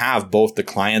kind of have both the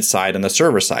client side and the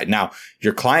server side. Now,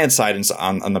 your client side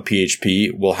on the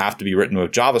PHP will have to be written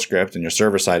with JavaScript, and your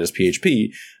server side is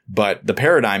PHP, but the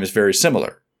paradigm is very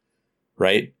similar,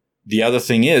 right? The other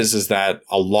thing is that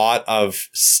a lot of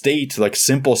state, like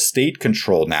simple state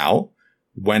control now,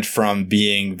 went from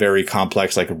being very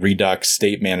complex, like Redux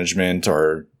state management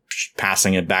or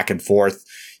passing it back and forth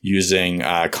using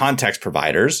context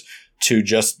providers, to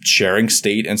just sharing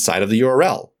state inside of the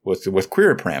URL with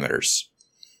query parameters.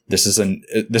 This is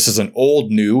an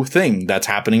old new thing that's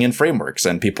happening in frameworks,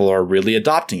 and people are really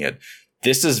adopting it.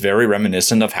 This is very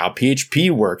reminiscent of how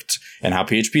PHP worked and how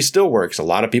PHP still works. A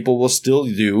lot of people will still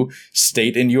do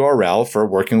state in URL for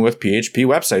working with PHP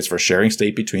websites for sharing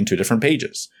state between two different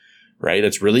pages, right?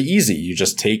 It's really easy. You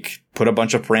just put a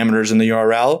bunch of parameters in the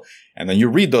URL, and then you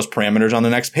read those parameters on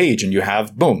the next page, and you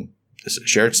have, boom, this is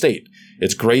shared state.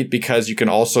 It's great because you can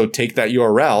also take that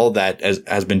URL that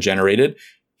has been generated,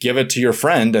 give it to your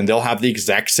friend, and they'll have the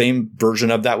exact same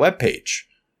version of that web page,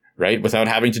 right? Without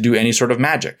having to do any sort of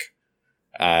magic,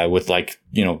 with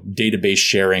database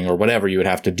sharing or whatever you would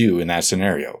have to do in that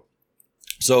scenario.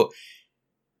 So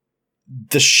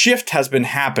the shift has been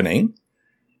happening,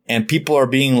 and people are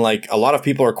a lot of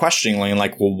people are questioning,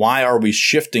 like, well, why are we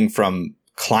shifting from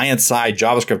client-side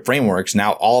JavaScript frameworks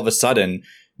now all of a sudden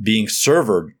being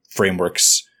server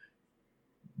frameworks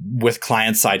with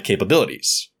client-side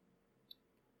capabilities?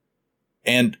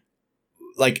 And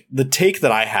like the take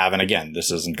that I have, and again, this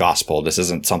isn't gospel, this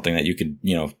isn't something that you could,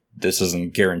 this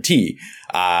isn't guarantee.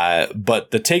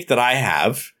 But the take that I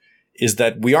have is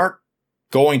that we aren't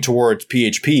going towards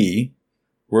PHP.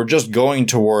 We're just going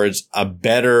towards a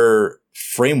better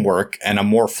framework and a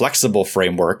more flexible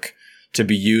framework to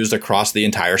be used across the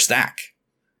entire stack.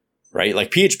 Right?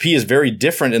 Like PHP is very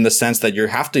different in the sense that you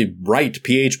have to write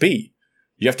PHP.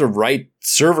 You have to write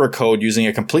server code using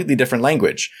a completely different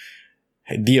language.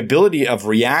 The ability of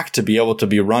React to be able to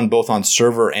be run both on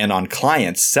server and on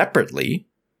client separately,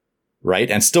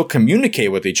 right? And still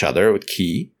communicate with each other with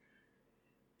key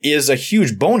is a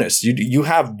huge bonus. You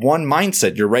have one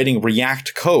mindset. You're writing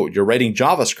React code. You're writing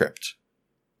JavaScript.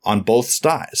 On both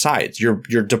sides.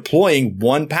 You're deploying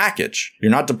one package. You're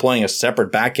not deploying a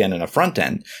separate backend and a front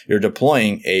end. You're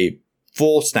deploying a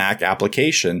full stack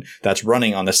application that's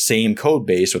running on the same code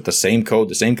base with the same code,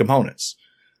 the same components.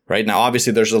 Right? Now,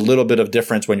 obviously, there's a little bit of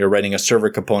difference when you're writing a server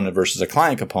component versus a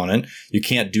client component. You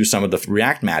can't do some of the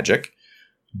React magic.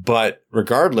 But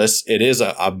regardless, it is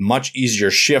a much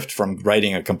easier shift from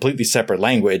writing a completely separate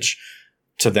language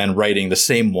to then writing the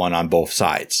same one on both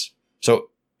sides. So,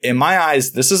 in my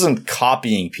eyes, this isn't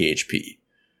copying PHP.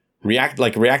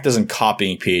 React isn't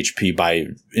copying PHP by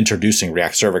introducing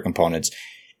React server components.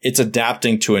 It's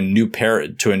adapting to a new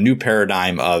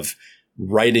paradigm of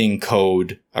writing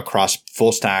code across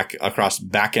full stack, across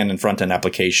backend and front end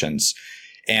applications.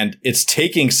 And it's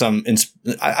taking some,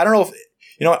 I don't know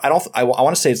if, I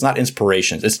want to say it's not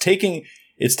inspirations. It's taking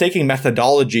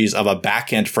methodologies of a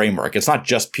backend framework. It's not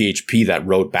just PHP that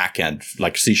wrote backend.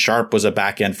 Like C# was a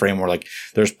backend framework. Like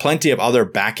there's plenty of other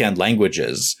backend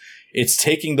languages. It's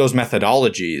taking those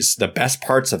methodologies, the best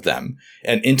parts of them,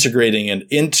 and integrating it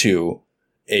into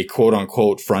a quote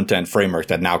unquote front end framework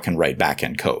that now can write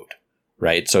backend code,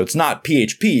 right? So it's not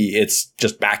PHP. It's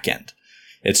just backend.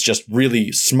 It's just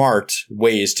really smart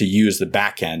ways to use the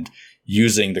backend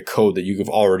using the code that you've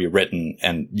already written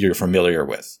and you're familiar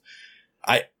with.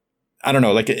 I don't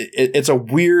know, like it's a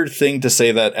weird thing to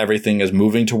say that everything is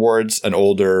moving towards an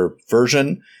older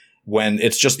version when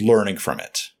it's just learning from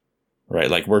it,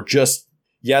 right? Like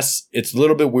yes, it's a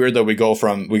little bit weird that we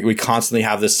constantly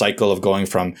have this cycle of going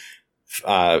from,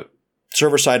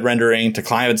 server-side rendering to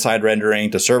client-side rendering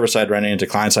to server-side rendering to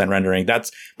client-side rendering.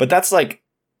 That's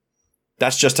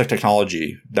just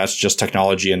technology. That's just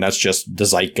technology, and that's just the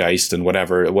zeitgeist and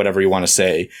whatever you want to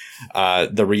say.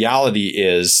 The reality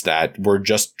is that we're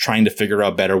just trying to figure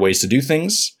out better ways to do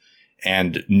things,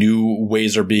 and new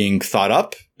ways are being thought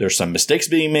up. There's some mistakes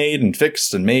being made and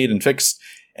fixed.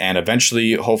 And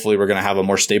eventually, hopefully, we're going to have a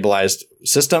more stabilized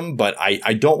system. But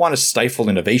I don't want to stifle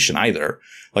innovation either.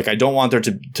 Like, I don't want there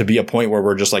to be a point where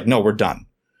we're just like, no, we're done.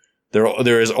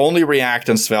 There is only React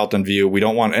and Svelte and Vue. We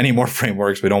don't want any more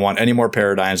frameworks. We don't want any more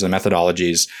paradigms and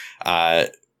methodologies.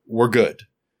 We're good,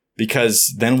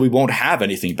 because then we won't have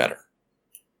anything better.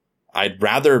 I'd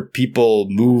rather people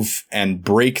move and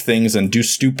break things and do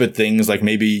stupid things, like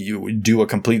maybe you do a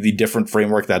completely different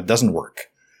framework that doesn't work.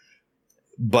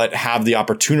 but have the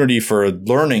opportunity for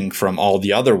learning from all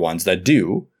the other ones that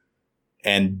do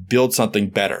and build something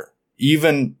better,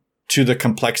 even to the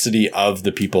complexity of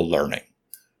the people learning,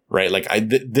 right? Like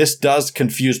this does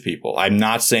confuse people. I'm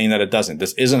not saying that it doesn't.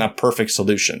 This isn't a perfect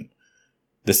solution.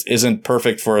 This isn't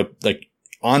perfect for like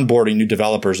onboarding new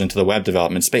developers into the web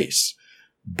development space,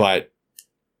 but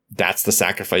that's the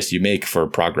sacrifice you make for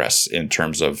progress in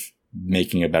terms of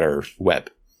making a better web.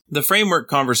 The framework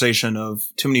conversation of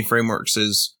too many frameworks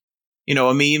is, a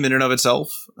meme in and of itself.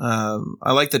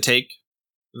 I like the take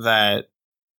that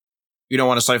you don't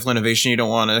want to stifle innovation. You don't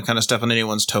want to kind of step on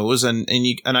anyone's toes. And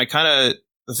I kind of,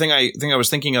 the thing I was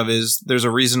thinking of is there's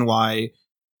a reason why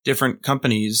different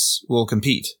companies will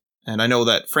compete. And I know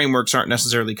that frameworks aren't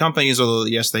necessarily companies, although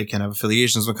yes, they can have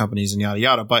affiliations with companies and yada,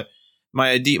 yada. But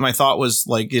my thought was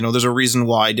like, there's a reason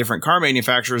why different car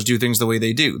manufacturers do things the way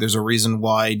they do. There's a reason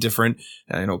why different,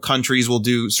 countries will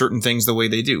do certain things the way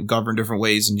they do, govern different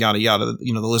ways and yada, yada,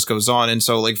 the list goes on. And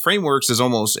so like frameworks is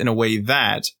almost in a way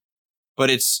that, but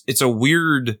it's a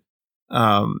weird,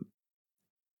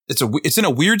 it's in a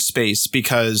weird space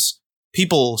because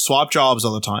people swap jobs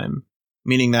all the time,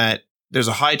 meaning that there's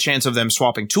a high chance of them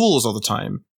swapping tools all the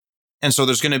time. And so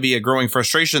there's going to be a growing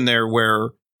frustration there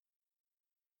where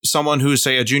someone who's,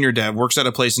 say, a junior dev works at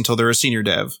a place until they're a senior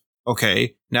dev.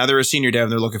 Okay, now they're a senior dev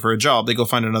and they're looking for a job. They go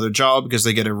find another job because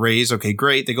they get a raise. Okay,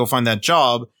 great. They go find that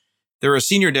job. They're a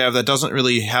senior dev that doesn't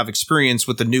really have experience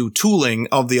with the new tooling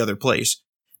of the other place.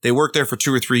 They work there for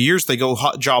 2 or 3 years. They go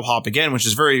job hop again, which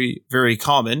is very, very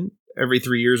common. Every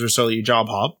 3 years or so, you job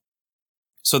hop.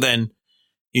 So then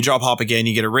you job hop again,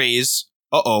 you get a raise.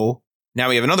 Uh-oh. Now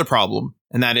we have another problem.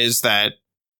 And that is that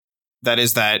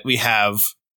we have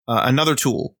another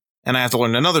tool, and I have to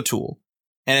learn another tool.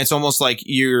 And it's almost like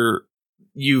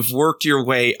you've worked your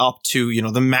way up to,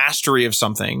 the mastery of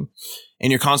something,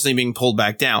 and you're constantly being pulled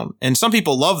back down. And some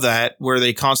people love that, where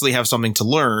they constantly have something to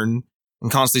learn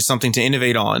and constantly something to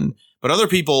innovate on. But other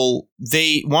people,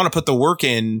 they want to put the work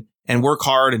in and work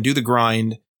hard and do the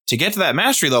grind to get to that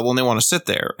mastery level, and they want to sit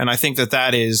there. And I think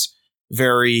that is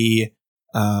very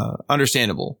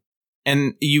understandable.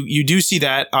 And you do see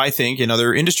that, I think, in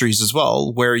other industries as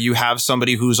well, where you have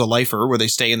somebody who's a lifer, where they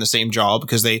stay in the same job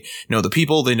because they know the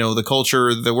people, they know the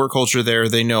culture, the work culture there,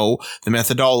 they know the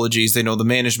methodologies, they know the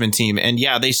management team. And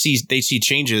yeah, they see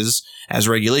changes as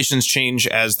regulations change,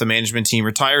 as the management team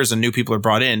retires and new people are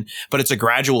brought in, but it's a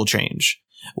gradual change.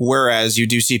 Whereas you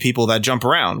do see people that jump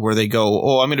around, where they go,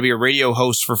 oh, I'm going to be a radio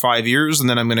host for 5 years, and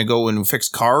then I'm going to go and fix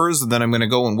cars, and then I'm going to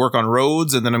go and work on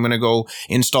roads, and then I'm going to go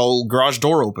install garage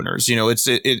door openers.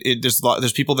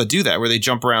 There's people that do that, where they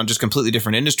jump around just completely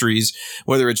different industries,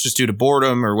 whether it's just due to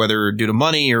boredom or whether due to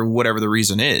money or whatever the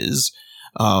reason is.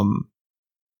 But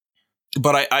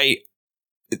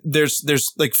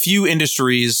there's like few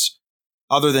industries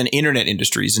other than internet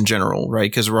industries in general,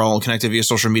 right? Because we're all connected via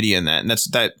social media and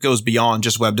that goes beyond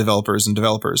just web developers and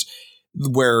developers,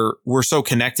 where we're so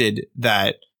connected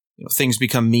that things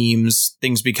become memes,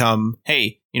 things become,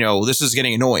 hey, this is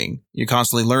getting annoying. You're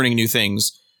constantly learning new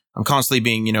things. I'm constantly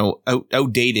being,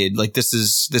 outdated. Like this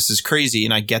is crazy,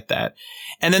 and I get that.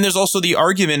 And then there's also the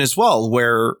argument as well,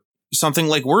 where something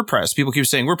like WordPress, people keep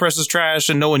saying WordPress is trash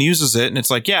and no one uses it, and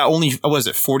it's like, yeah, only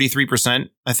 43%,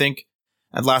 I think,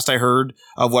 at last I heard,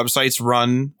 of websites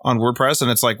run on WordPress. And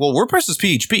it's like, well, WordPress is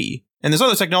PHP and there's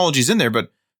other technologies in there,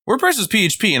 but WordPress is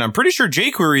PHP, and I'm pretty sure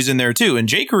jQuery is in there too. And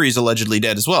jQuery is allegedly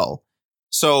dead as well.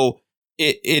 So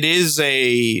it is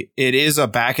a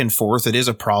back and forth. It is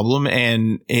a problem.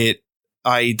 And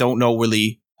I don't know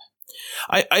really.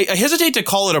 I hesitate to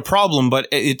call it a problem, but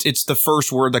it's the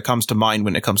first word that comes to mind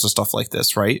when it comes to stuff like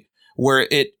this, right? Where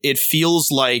it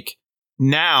feels like,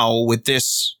 now with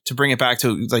this, to bring it back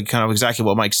to like kind of exactly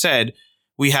what Mike said,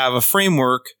 we have a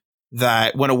framework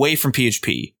that went away from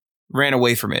PHP, ran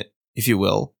away from it, if you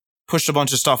will, pushed a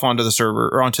bunch of stuff onto the server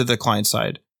or onto the client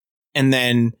side. And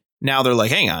then now they're like,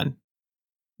 hang on,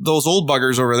 those old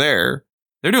buggers over there,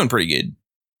 they're doing pretty good.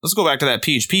 Let's go back to that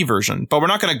PHP version, but we're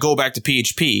not going to go back to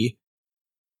PHP.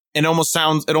 It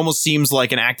almost seems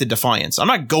like an act of defiance. I'm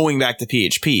not going back to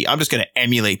PHP. I'm just going to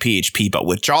emulate PHP, but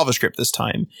with JavaScript this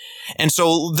time. And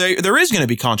so there is going to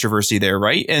be controversy there,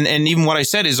 right? And even what I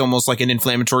said is almost like an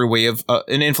inflammatory way of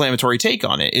an inflammatory take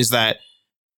on it, is that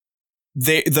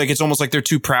it's almost like they're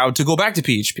too proud to go back to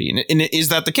PHP. And is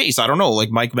that the case? I don't know. Like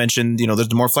Mike mentioned,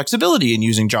 there's more flexibility in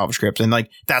using JavaScript, and like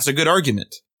that's a good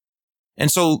argument. And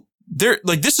so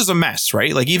this is a mess,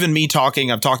 right? Like even me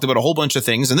talking, I've talked about a whole bunch of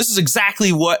things, and this is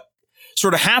exactly what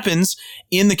sort of happens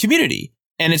in the community.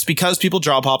 And it's because people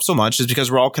job hop so much. It's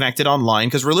because we're all connected online,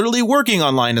 because we're literally working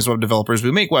online as web developers.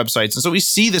 We make websites. And so we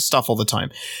see this stuff all the time.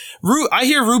 I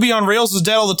hear Ruby on Rails is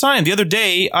dead all the time. The other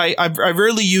day, I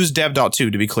rarely use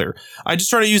dev.to, to be clear. I just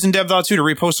started using dev.to to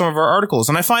repost some of our articles,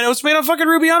 and I find out it's made on fucking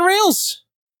Ruby on Rails.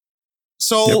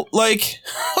 So, like,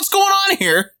 what's going on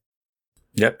here?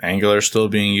 Yep, Angular is still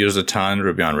being used a ton.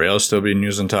 Ruby on Rails still being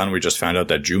used a ton. We just found out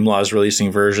that Joomla is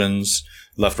releasing versions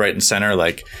left, right, and center.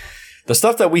 Like, the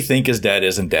stuff that we think is dead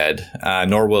isn't dead,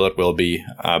 nor will be.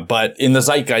 But in the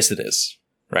zeitgeist, it is,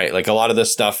 right? Like, a lot of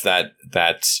this stuff that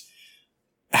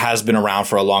has been around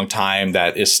for a long time,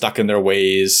 that is stuck in their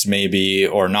ways, maybe,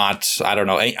 or not. I don't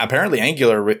know. Apparently,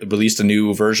 Angular released a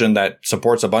new version that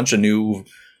supports a bunch of new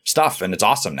stuff, and it's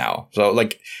awesome now. So,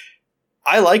 like,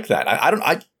 I like that.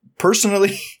 I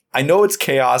personally, I know it's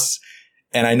chaos,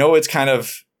 and I know it's kind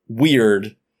of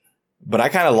weird, but I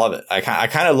kind of love it. I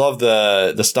kind of love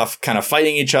the stuff kind of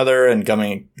fighting each other and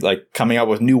coming up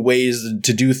with new ways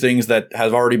to do things that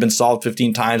have already been solved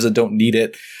 15 times that don't need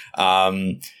it.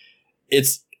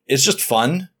 It's just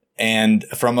fun. And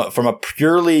from a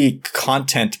purely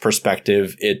content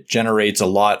perspective, it generates a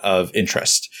lot of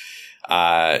interest.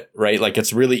 Right? Like,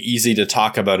 it's really easy to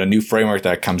talk about a new framework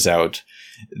that comes out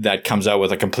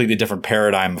with a completely different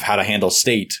paradigm of how to handle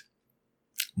state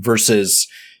versus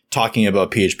talking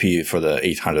about PHP for the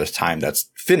 800th time. That's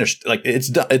finished. Like, it's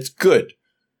done. It's good.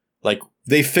 Like,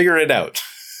 they figured it out.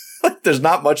 There's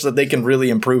not much that they can really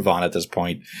improve on at this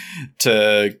point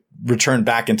to return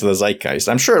back into the zeitgeist.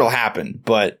 I'm sure it'll happen,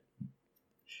 but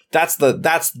that's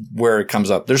where it comes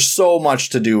up. There's so much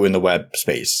to do in the web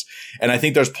space. And I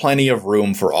think there's plenty of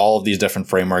room for all of these different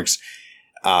frameworks,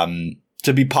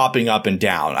 to be popping up and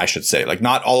down, I should say. Like,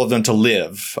 not all of them to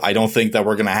live. I don't think that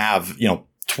we're going to have,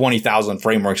 20,000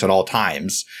 frameworks at all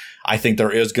times. I think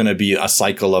there is going to be a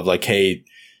cycle of like, hey,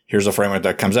 here's a framework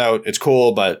that comes out. It's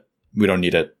cool, but we don't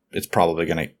need it. It's probably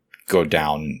going to go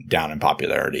down in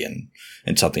popularity,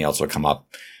 and something else will come up.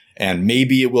 And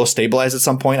maybe it will stabilize at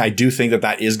some point. I do think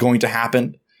that is going to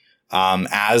happen.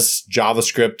 As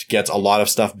JavaScript gets a lot of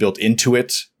stuff built into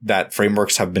it that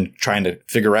frameworks have been trying to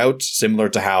figure out, similar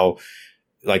to how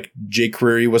like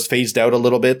jQuery was phased out a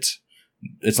little bit.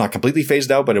 It's not completely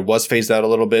phased out, but it was phased out a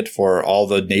little bit for all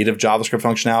the native JavaScript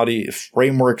functionality.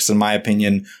 Frameworks, in my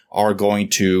opinion, are going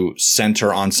to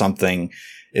center on something.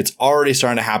 It's already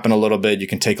starting to happen a little bit. You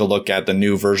can take a look at the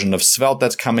new version of Svelte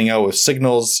that's coming out with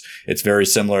signals. It's very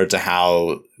similar to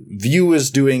how Vue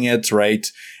is doing it, right?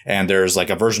 And there's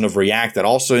like a version of React that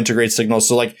also integrates signals.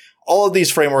 So like, all of these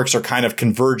frameworks are kind of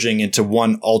converging into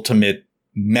one ultimate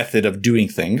method of doing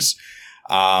things,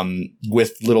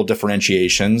 with little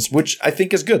differentiations, which I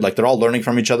think is good. Like, they're all learning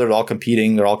from each other. They're all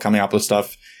competing. They're all coming up with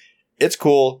stuff. It's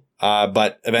cool.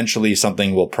 But eventually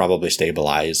something will probably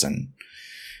stabilize and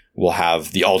we'll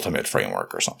have the ultimate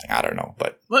framework or something. I don't know.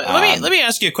 But let me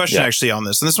ask you a question actually on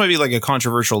this. And this might be like a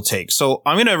controversial take. So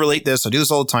I'm going to relate this. I do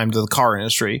this all the time to the car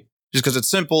industry, just because it's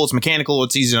simple, it's mechanical,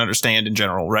 it's easy to understand in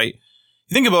general, right?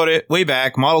 You think about it, way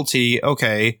back, Model T,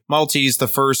 okay, Model T is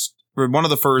one of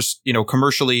the first,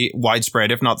 commercially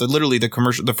widespread, if not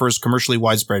the first commercially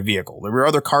widespread vehicle. There were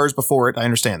other cars before it. I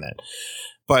understand that,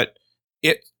 but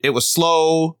it was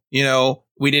slow.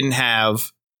 We didn't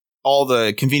have all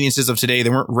the conveniences of today.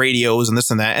 There weren't radios and this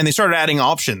and that. And they started adding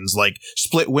options like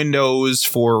split windows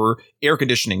for air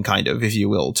conditioning, kind of, if you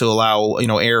will, to allow,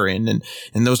 air in and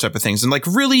those type of things. And like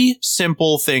really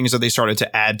simple things that they started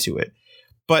to add to it.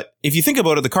 But if you think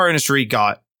about it, the car industry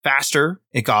got faster.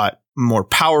 It got more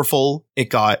powerful. It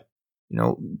got,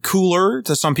 cooler,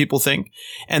 to some people think.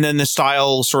 And then the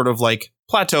style sort of like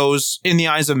plateaus in the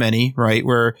eyes of many, right?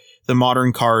 Where the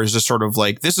modern car is just sort of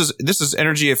like, this is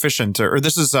energy efficient, or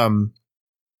this is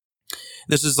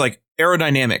like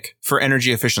aerodynamic for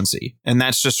energy efficiency. And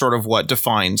that's just sort of what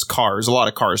defines cars, a lot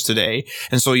of cars today.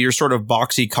 And so your sort of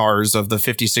boxy cars of the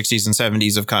 50s, 60s, and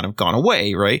 70s have kind of gone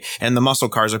away, right? And the muscle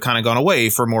cars have kind of gone away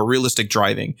for more realistic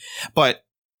driving. But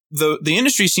the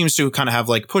industry seems to kind of have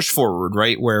like push forward,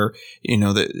 right? Where,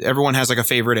 everyone has like a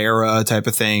favorite era type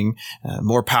of thing,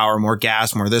 more power, more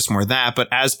gas, more this, more that. But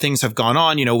as things have gone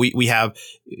on, we have,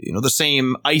 the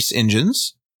same ICE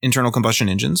engines, internal combustion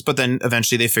engines, but then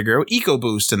eventually they figure out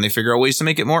EcoBoost and they figure out ways to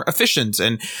make it more efficient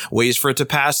and ways for it to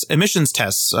pass emissions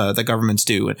tests, that governments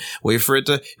do, and ways for it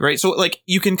to, right? So like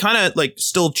you can kind of like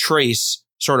still trace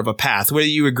sort of a path, whether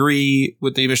you agree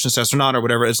with the emissions test or not, or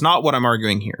whatever. It's not what I'm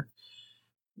arguing here.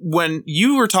 When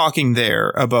you were talking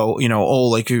there about,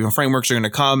 frameworks are going to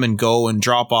come and go and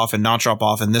drop off and not drop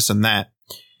off and this and that,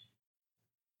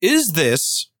 is the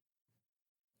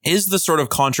sort of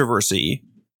controversy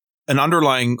an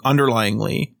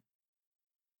underlyingly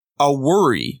a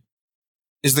worry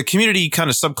is the community kind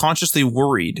of subconsciously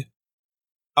worried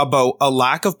about a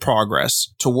lack of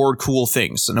progress toward cool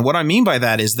things. And what I mean by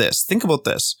that is this. Think about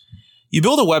this. You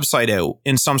build a website out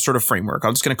in some sort of framework.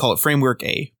 I'm just going to call it Framework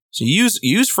A. So you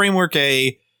use Framework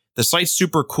A. The site's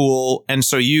super cool. And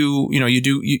so you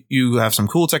have some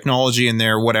cool technology in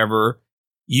there, whatever.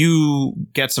 You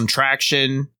get some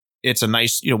traction. It's a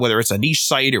nice, whether it's a niche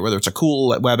site or whether it's a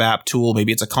cool web app tool,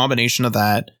 maybe it's a combination of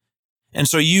that. And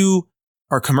so you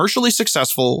are commercially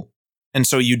successful. And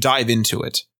so you dive into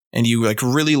it and you like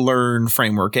really learn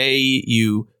Framework A.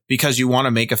 Because you want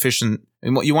to make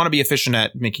you want to be efficient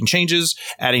at making changes,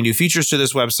 adding new features to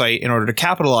this website in order to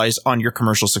capitalize on your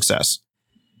commercial success.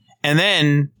 And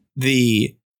then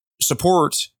the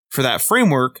support for that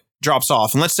framework drops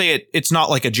off. And let's say it's not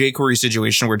like a jQuery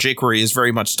situation where jQuery is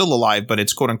very much still alive, but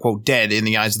it's quote unquote dead in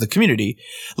the eyes of the community.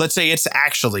 Let's say it's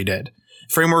actually dead.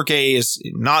 Framework A is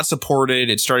not supported.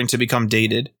 It's starting to become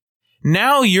dated.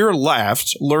 Now you're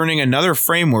left learning another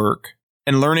framework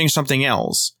and learning something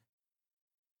else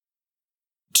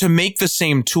to make the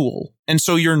same tool. And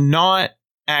so you're not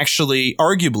actually,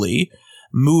 arguably,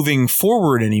 moving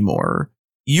forward anymore.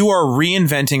 You are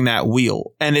reinventing that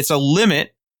wheel. And it's a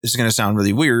limit. This is going to sound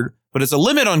really weird, but it's a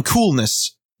limit on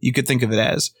coolness. You could think of it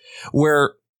as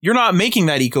where you're not making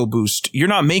that EcoBoost. You're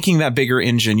not making that bigger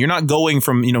engine. You're not going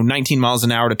from, 19 miles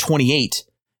an hour to 28,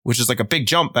 which is like a big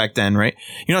jump back then, right?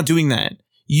 You're not doing that.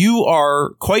 You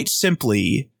are quite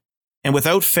simply, and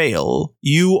without fail,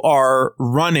 you are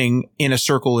running in a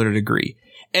circle at a degree.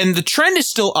 And the trend is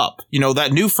still up.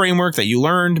 That new framework that you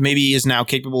learned maybe is now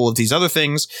capable of these other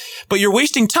things, but you're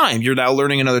wasting time. You're now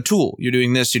learning another tool. You're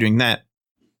doing this, you're doing that.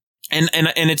 And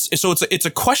it's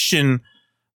a question.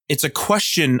 It's a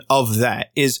question of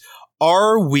that is,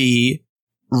 are we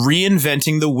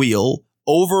reinventing the wheel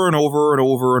over and over and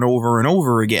over and over and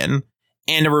over again?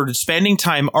 And we're spending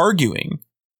time arguing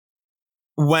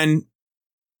when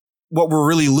what we're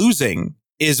really losing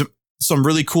is some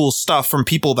really cool stuff from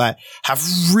people that have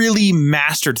really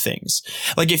mastered things.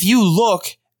 Like if you look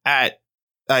at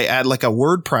like a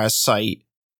WordPress site,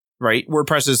 right?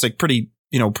 WordPress is like pretty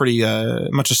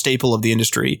much a staple of the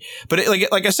industry. But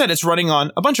like I said, it's running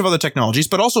on a bunch of other technologies,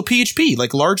 but also PHP,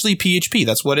 like largely PHP.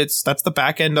 That's the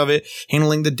back end of it,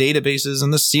 handling the databases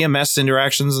and the CMS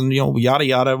interactions and, yada,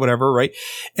 yada, whatever, right?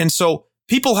 And so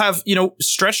people have,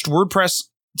 stretched WordPress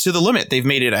to the limit. They've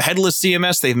made it a headless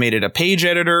CMS. They've made it a page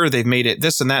editor. They've made it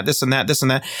this and that, this and that, this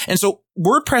and that. And so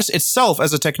WordPress itself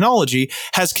as a technology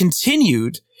has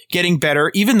continued getting better,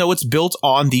 even though it's built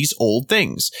on these old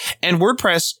things. And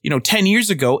WordPress, 10 years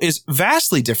ago is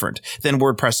vastly different than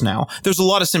WordPress now. There's a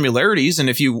lot of similarities. And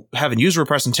if you haven't used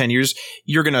WordPress in 10 years,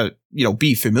 you're going to,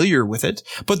 be familiar with it.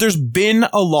 But there's been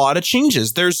a lot of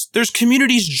changes. There's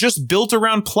communities just built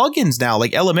around plugins now,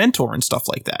 like Elementor and stuff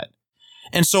like that.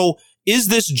 And so is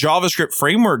this JavaScript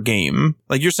framework game,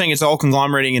 like you're saying it's all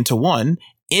conglomerating into one,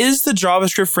 is the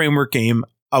JavaScript framework game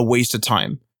a waste of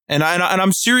time? And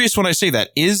I'm serious when I say that.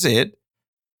 Is it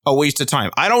a waste of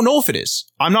time? I don't know if it is.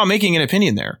 I'm not making an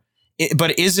opinion there.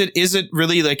 But is it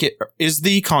really like it? Is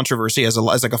the controversy as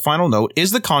like a final note?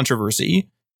 Is the controversy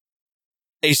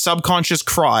a subconscious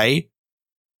cry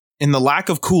in the lack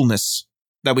of coolness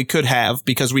that we could have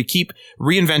because we keep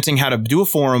reinventing how to do a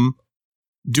forum,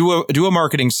 do a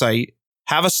marketing site,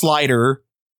 have a slider?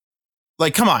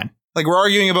 Like, come on. Like we're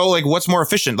arguing about like what's more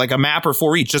efficient, like a map or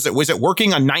for each. Was it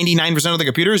working on 99% of the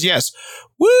computers? Yes.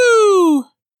 Woo!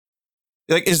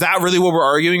 Like, is that really what we're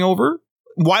arguing over?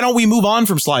 Why don't we move on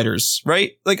from sliders?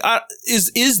 Right? Like,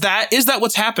 is that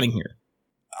what's happening here?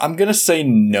 I'm gonna say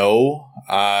no,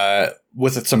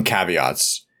 with some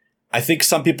caveats. I think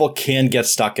some people can get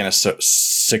stuck in a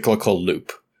cyclical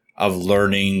loop of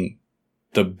learning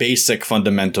the basic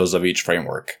fundamentals of each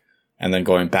framework. And then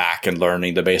going back and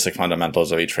learning the basic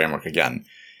fundamentals of each framework again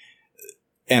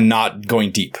and not going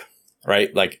deep,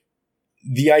 right? Like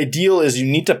the ideal is you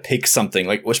need to pick something,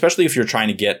 like, especially if you're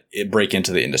trying to break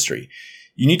into the industry,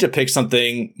 you need to pick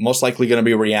something most likely going to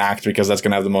be React because that's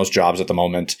going to have the most jobs at the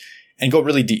moment and go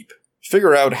really deep.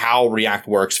 Figure out how React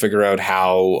works, figure out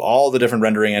how all the different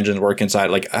rendering engines work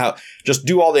inside, like just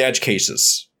do all the edge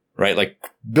cases. Right? Like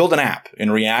build an app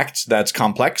in React that's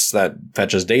complex, that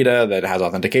fetches data, that has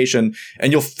authentication,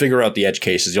 and you'll figure out the edge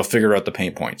cases. You'll figure out the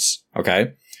pain points.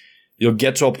 Okay. You'll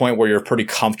get to a point where you're pretty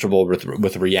comfortable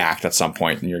with React at some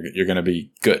point and you're going to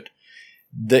be good.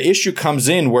 The issue comes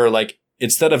in where like,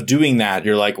 instead of doing that,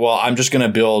 you're like, well, I'm just going to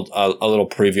build a little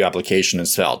preview application in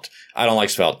Svelte. I don't like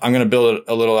Svelte. I'm going to build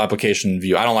a little application in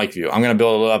Vue. I don't like Vue. I'm going to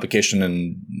build a little application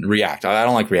in React. I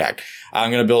don't like React.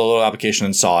 I'm going to build a little application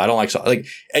in Sol. I don't like Sol. Like,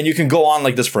 and you can go on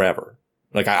like this forever.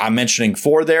 Like I'm mentioning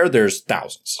 4 there. There's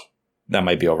thousands. that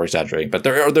might be over exaggerating, but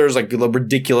there's like a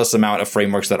ridiculous amount of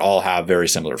frameworks that all have very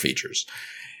similar features.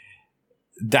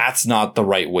 That's not the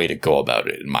right way to go about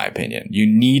it, in my opinion. You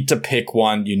need to pick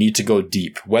one. You need to go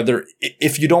deep. Whether,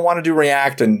 if you don't want to do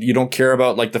React and you don't care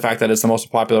about like the fact that it's the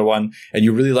most popular one and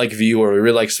you really like Vue or you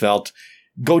really like Svelte,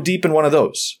 go deep in one of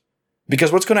those.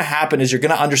 Because what's going to happen is you're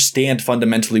going to understand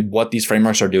fundamentally what these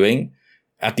frameworks are doing.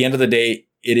 At the end of the day,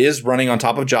 it is running on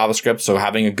top of JavaScript. So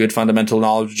having a good fundamental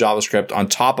knowledge of JavaScript on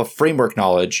top of framework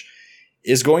knowledge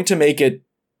is going to make it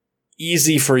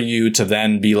easy for you to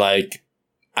then be like,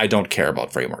 I don't care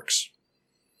about frameworks.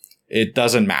 It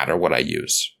doesn't matter what I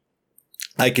use.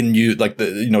 I can use like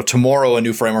tomorrow a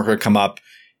new framework will come up.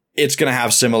 It's going to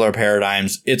have similar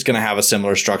paradigms. It's going to have a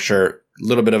similar structure, a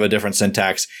little bit of a different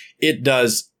syntax. It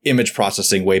does image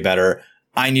processing way better.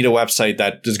 I need a website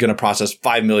that is going to process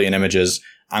 5 million images.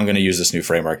 I'm going to use this new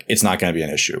framework. It's not going to be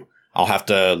an issue. I'll have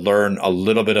to learn a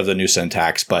little bit of the new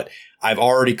syntax, but I've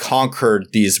already conquered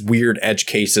these weird edge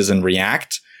cases in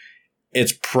React.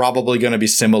 It's probably going to be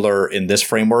similar in this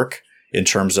framework in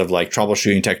terms of like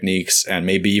troubleshooting techniques and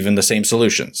maybe even the same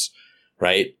solutions,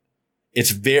 right?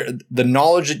 The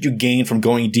knowledge that you gain from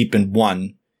going deep in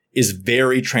one is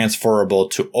very transferable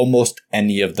to almost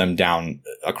any of them down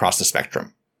across the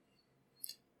spectrum.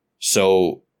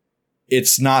 So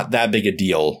it's not that big a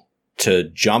deal to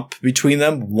jump between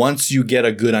them once you get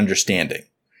a good understanding.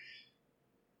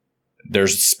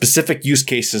 There's specific use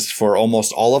cases for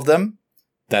almost all of them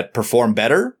that perform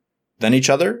better than each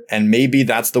other. And maybe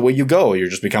that's the way you go. You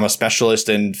just become a specialist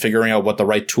in figuring out what the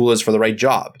right tool is for the right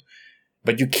job.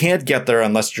 But you can't get there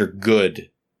unless you're good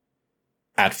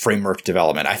at framework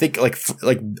development. I think like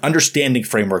understanding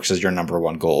frameworks is your number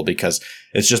one goal because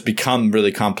it's just become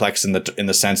really complex in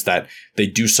the sense that they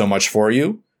do so much for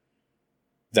you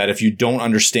that if you don't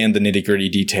understand the nitty-gritty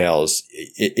details,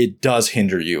 it does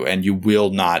hinder you and you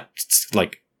will not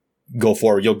like go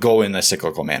forward. You'll go in a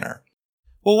cyclical manner.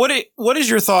 Well, what is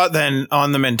your thought then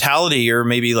on the mentality, or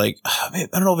maybe like, I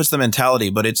don't know if it's the mentality,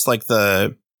 but it's like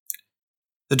the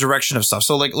direction of stuff.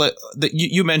 So like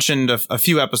you mentioned a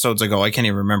few episodes ago, I can't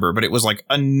even remember, but it was like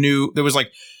there was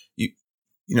like,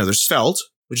 there's Svelte,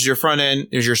 which is your front end.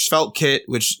 There's your Svelte kit,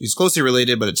 which is closely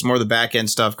related, but it's more the back end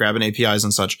stuff, grabbing APIs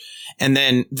and such. And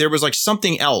then there was like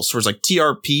something else where it's like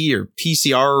TRP or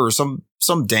PCR or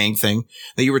some dang thing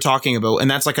that you were talking about. And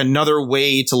that's like another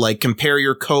way to like compare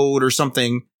your code or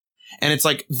something. And it's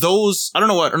like those, I don't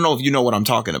know if you know what I'm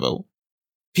talking about.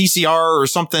 PCR or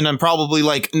something. I'm probably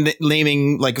like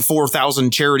naming like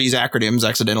 4,000 charities acronyms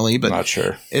accidentally, but not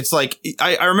sure. It's like,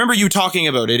 I remember you talking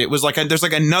about it. It was like, there's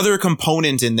like another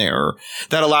component in there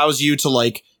that allows you to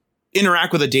like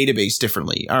interact with a database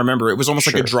differently. I remember it was almost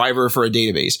like a driver for a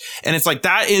database. And it's like,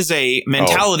 that is a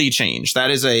mentality change.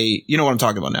 That is you know what I'm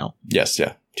talking about now? Yes.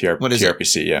 Yeah. What is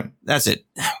TRPC. Yeah. That's it.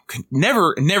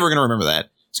 Never going to remember that.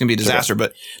 It's going to be a disaster,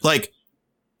 but like,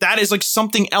 that is like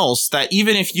something else that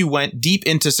even if you went deep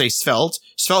into, say,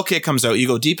 SvelteKit comes out, you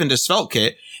go deep into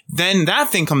SvelteKit, then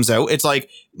that thing comes out. It's like,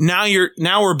 now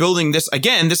we're building this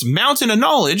mountain of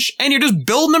knowledge, and you're just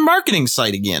building a marketing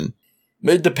site again.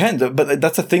 It depends, but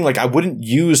that's the thing. Like, I wouldn't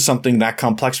use something that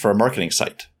complex for a marketing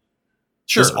site.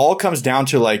 Sure. This all comes down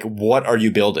to like, what are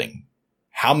you building?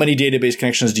 How many database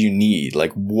connections do you need?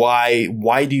 Like, why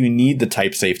do you need the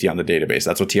type safety on the database?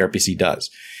 That's what TRPC does.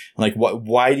 Like,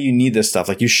 why do you need this stuff?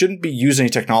 Like, you shouldn't be using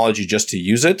technology just to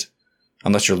use it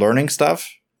unless you're learning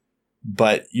stuff,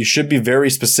 but you should be very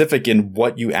specific in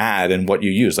what you add and what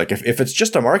you use. Like, if it's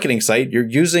just a marketing site, you're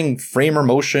using Framer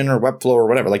Motion or Webflow or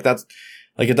whatever. Like, that's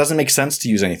like, it doesn't make sense to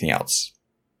use anything else.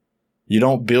 You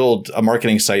don't build a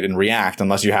marketing site in React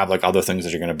unless you have like other things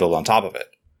that you're going to build on top of it.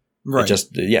 Right.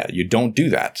 You don't do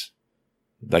that.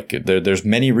 Like, there's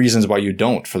many reasons why you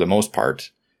don't, for the most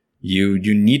part. You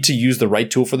need to use the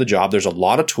right tool for the job. There's a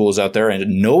lot of tools out there,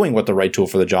 and knowing what the right tool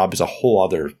for the job is a whole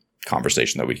other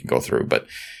conversation that we can go through. But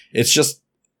it's just,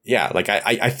 like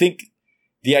I think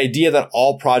the idea that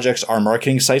all projects are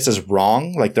marketing sites is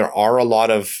wrong. Like, there are a lot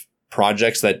of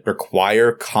projects that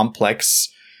require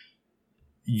complex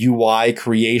UI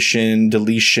creation,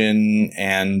 deletion,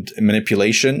 and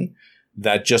manipulation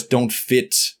that just don't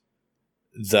fit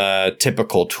the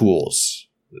typical tools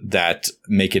that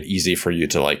make it easy for you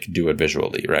to like do it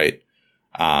visually, right?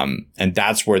 And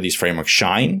that's where these frameworks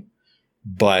shine.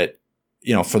 But,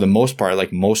 for the most part,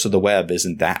 like most of the web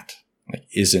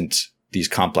isn't these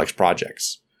complex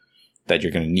projects that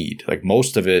you're going to need. Like,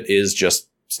 most of it is just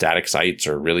static sites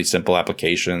or really simple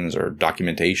applications or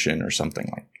documentation or something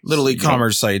like little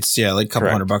e-commerce sites. Yeah. Like a couple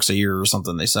 $100 a year or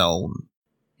something they sell.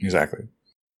 Exactly.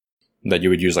 That you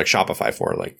would use like Shopify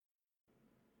for, like.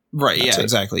 Right. That's Yeah, it.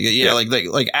 exactly. Yeah.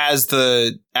 Like as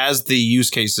the use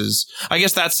cases, I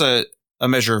guess that's a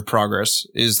measure of progress,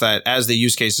 is that as the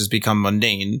use cases become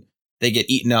mundane, they get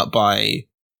eaten up by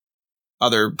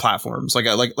other platforms. Like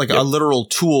a literal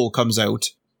tool comes out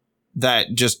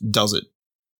that just does it.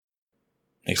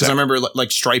 Because I remember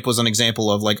like Stripe was an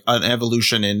example of like an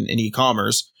evolution in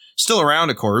e-commerce, still around,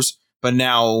 of course, but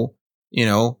now,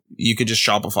 you could just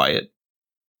Shopify it.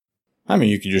 I mean,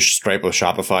 you can just Stripe with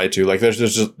Shopify too. Like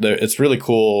it's really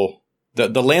cool.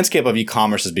 The landscape of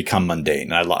e-commerce has become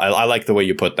mundane. I like the way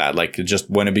you put that. Like, just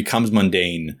when it becomes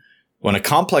mundane, when a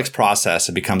complex process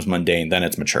it becomes mundane, then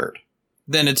it's matured.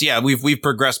 Then it's, we've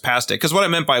progressed past it. Because what I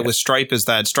meant by with Stripe is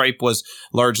that Stripe was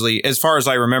largely, as far as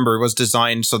I remember, was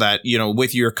designed so that,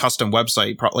 with your custom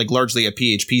website, like largely a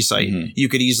PHP site, you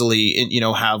could easily,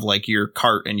 have like your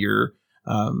cart and your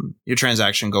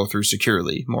transaction go through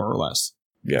securely, more or less.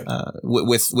 Yeah.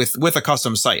 With a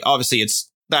custom site. Obviously, it's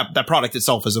that product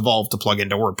itself has evolved to plug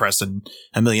into WordPress and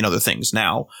a million other things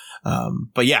now.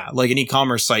 But yeah, like an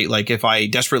e-commerce site, like if I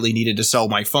desperately needed to sell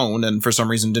my phone and for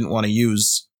some reason didn't want to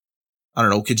use, I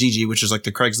don't know, Kijiji, which is like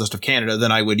the Craigslist of Canada,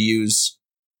 then I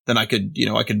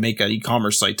could make an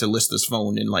e-commerce site to list this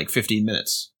phone in like 15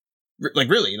 minutes. Like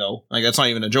really though, like that's not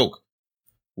even a joke.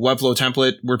 Webflow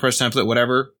template, WordPress template,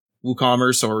 whatever,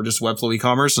 WooCommerce or just Webflow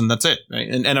e-commerce, and that's it. Right?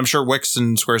 And I'm sure Wix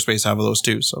and Squarespace have those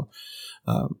too. So,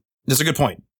 that's a good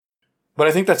point. But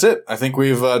I think that's it. I think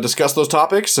we've discussed those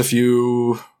topics. If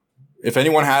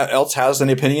anyone else has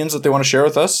any opinions that they want to share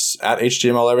with us, at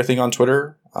HTML Everything on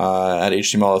Twitter, at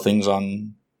HTML Things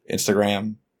on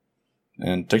Instagram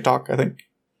and TikTok, I think.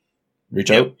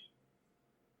 Reach out.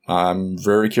 I'm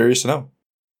very curious to know.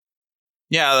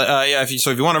 Yeah. If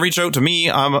you want to reach out to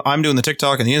me, I'm doing the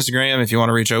TikTok and the Instagram. If you want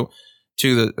to reach out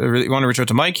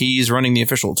to Mike, he's running the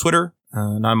official Twitter,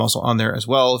 and I'm also on there as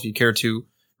well. If you care to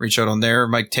reach out on there,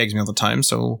 Mike tags me all the time,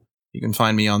 so you can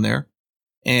find me on there.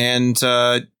 And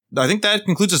I think that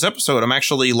concludes this episode. I'm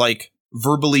actually like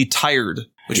verbally tired,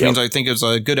 which means I think it's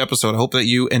a good episode. I hope that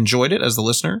you enjoyed it as the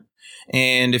listener.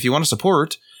 And if you want to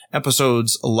support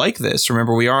episodes like this,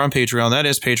 remember we are on Patreon. That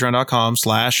is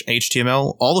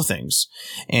patreon.com/HTML, all the things.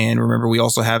 And remember, we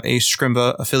also have a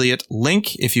Scrimba affiliate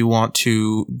link if you want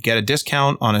to get a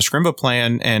discount on a Scrimba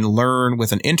plan and learn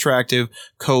with an interactive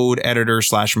code editor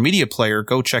 / media player.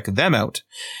 Go check them out.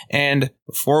 And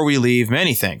before we leave,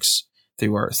 many thanks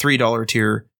to our $3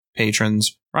 tier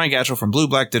patrons: Ryan Gatchell from Blue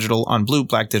Black Digital on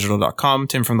blueblackdigital.com,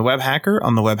 Tim from the Web Hacker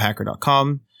on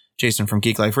thewebhacker.com, Jason from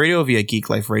Geek Life Radio via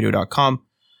geekliferadio.com,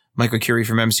 Michael Curie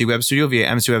from MC Web Studio via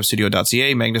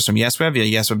mcwebstudio.ca, Magnus from YesWeb via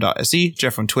yesweb.se,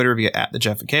 Jeff from Twitter via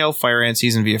 @thejeffmckale, Fire Ant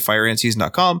Season via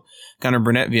fireantseason.com, Gunnar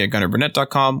Burnett via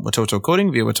gunnarburnett.com, Watoto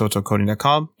Coding via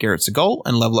watotocoding.com, Garrett Segal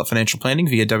and Level Up Financial Planning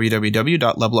via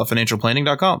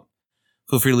www.levelupfinancialplanning.com.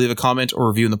 Feel free to leave a comment or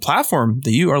review in the platform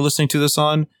that you are listening to this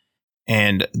on,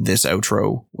 and this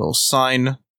outro will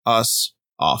sign us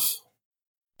off.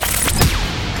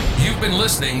 You've been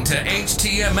listening to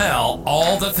HTML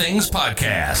All the Things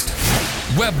Podcast.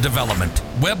 Web development,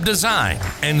 web design,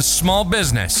 and small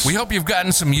business. We hope you've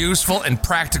gotten some useful and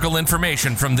practical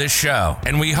information from this show.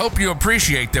 And we hope you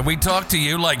appreciate that we talk to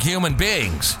you like human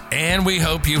beings. And we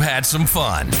hope you had some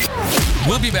fun.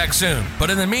 We'll be back soon. But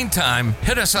in the meantime,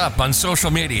 hit us up on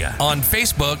social media. On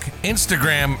Facebook,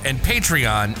 Instagram, and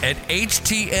Patreon at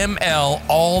HTML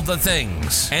All the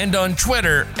Things. And on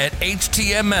Twitter at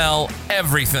HTML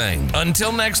Everything.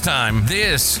 Until next time,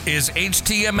 this is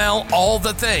HTML All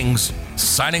the Things,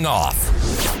 signing off.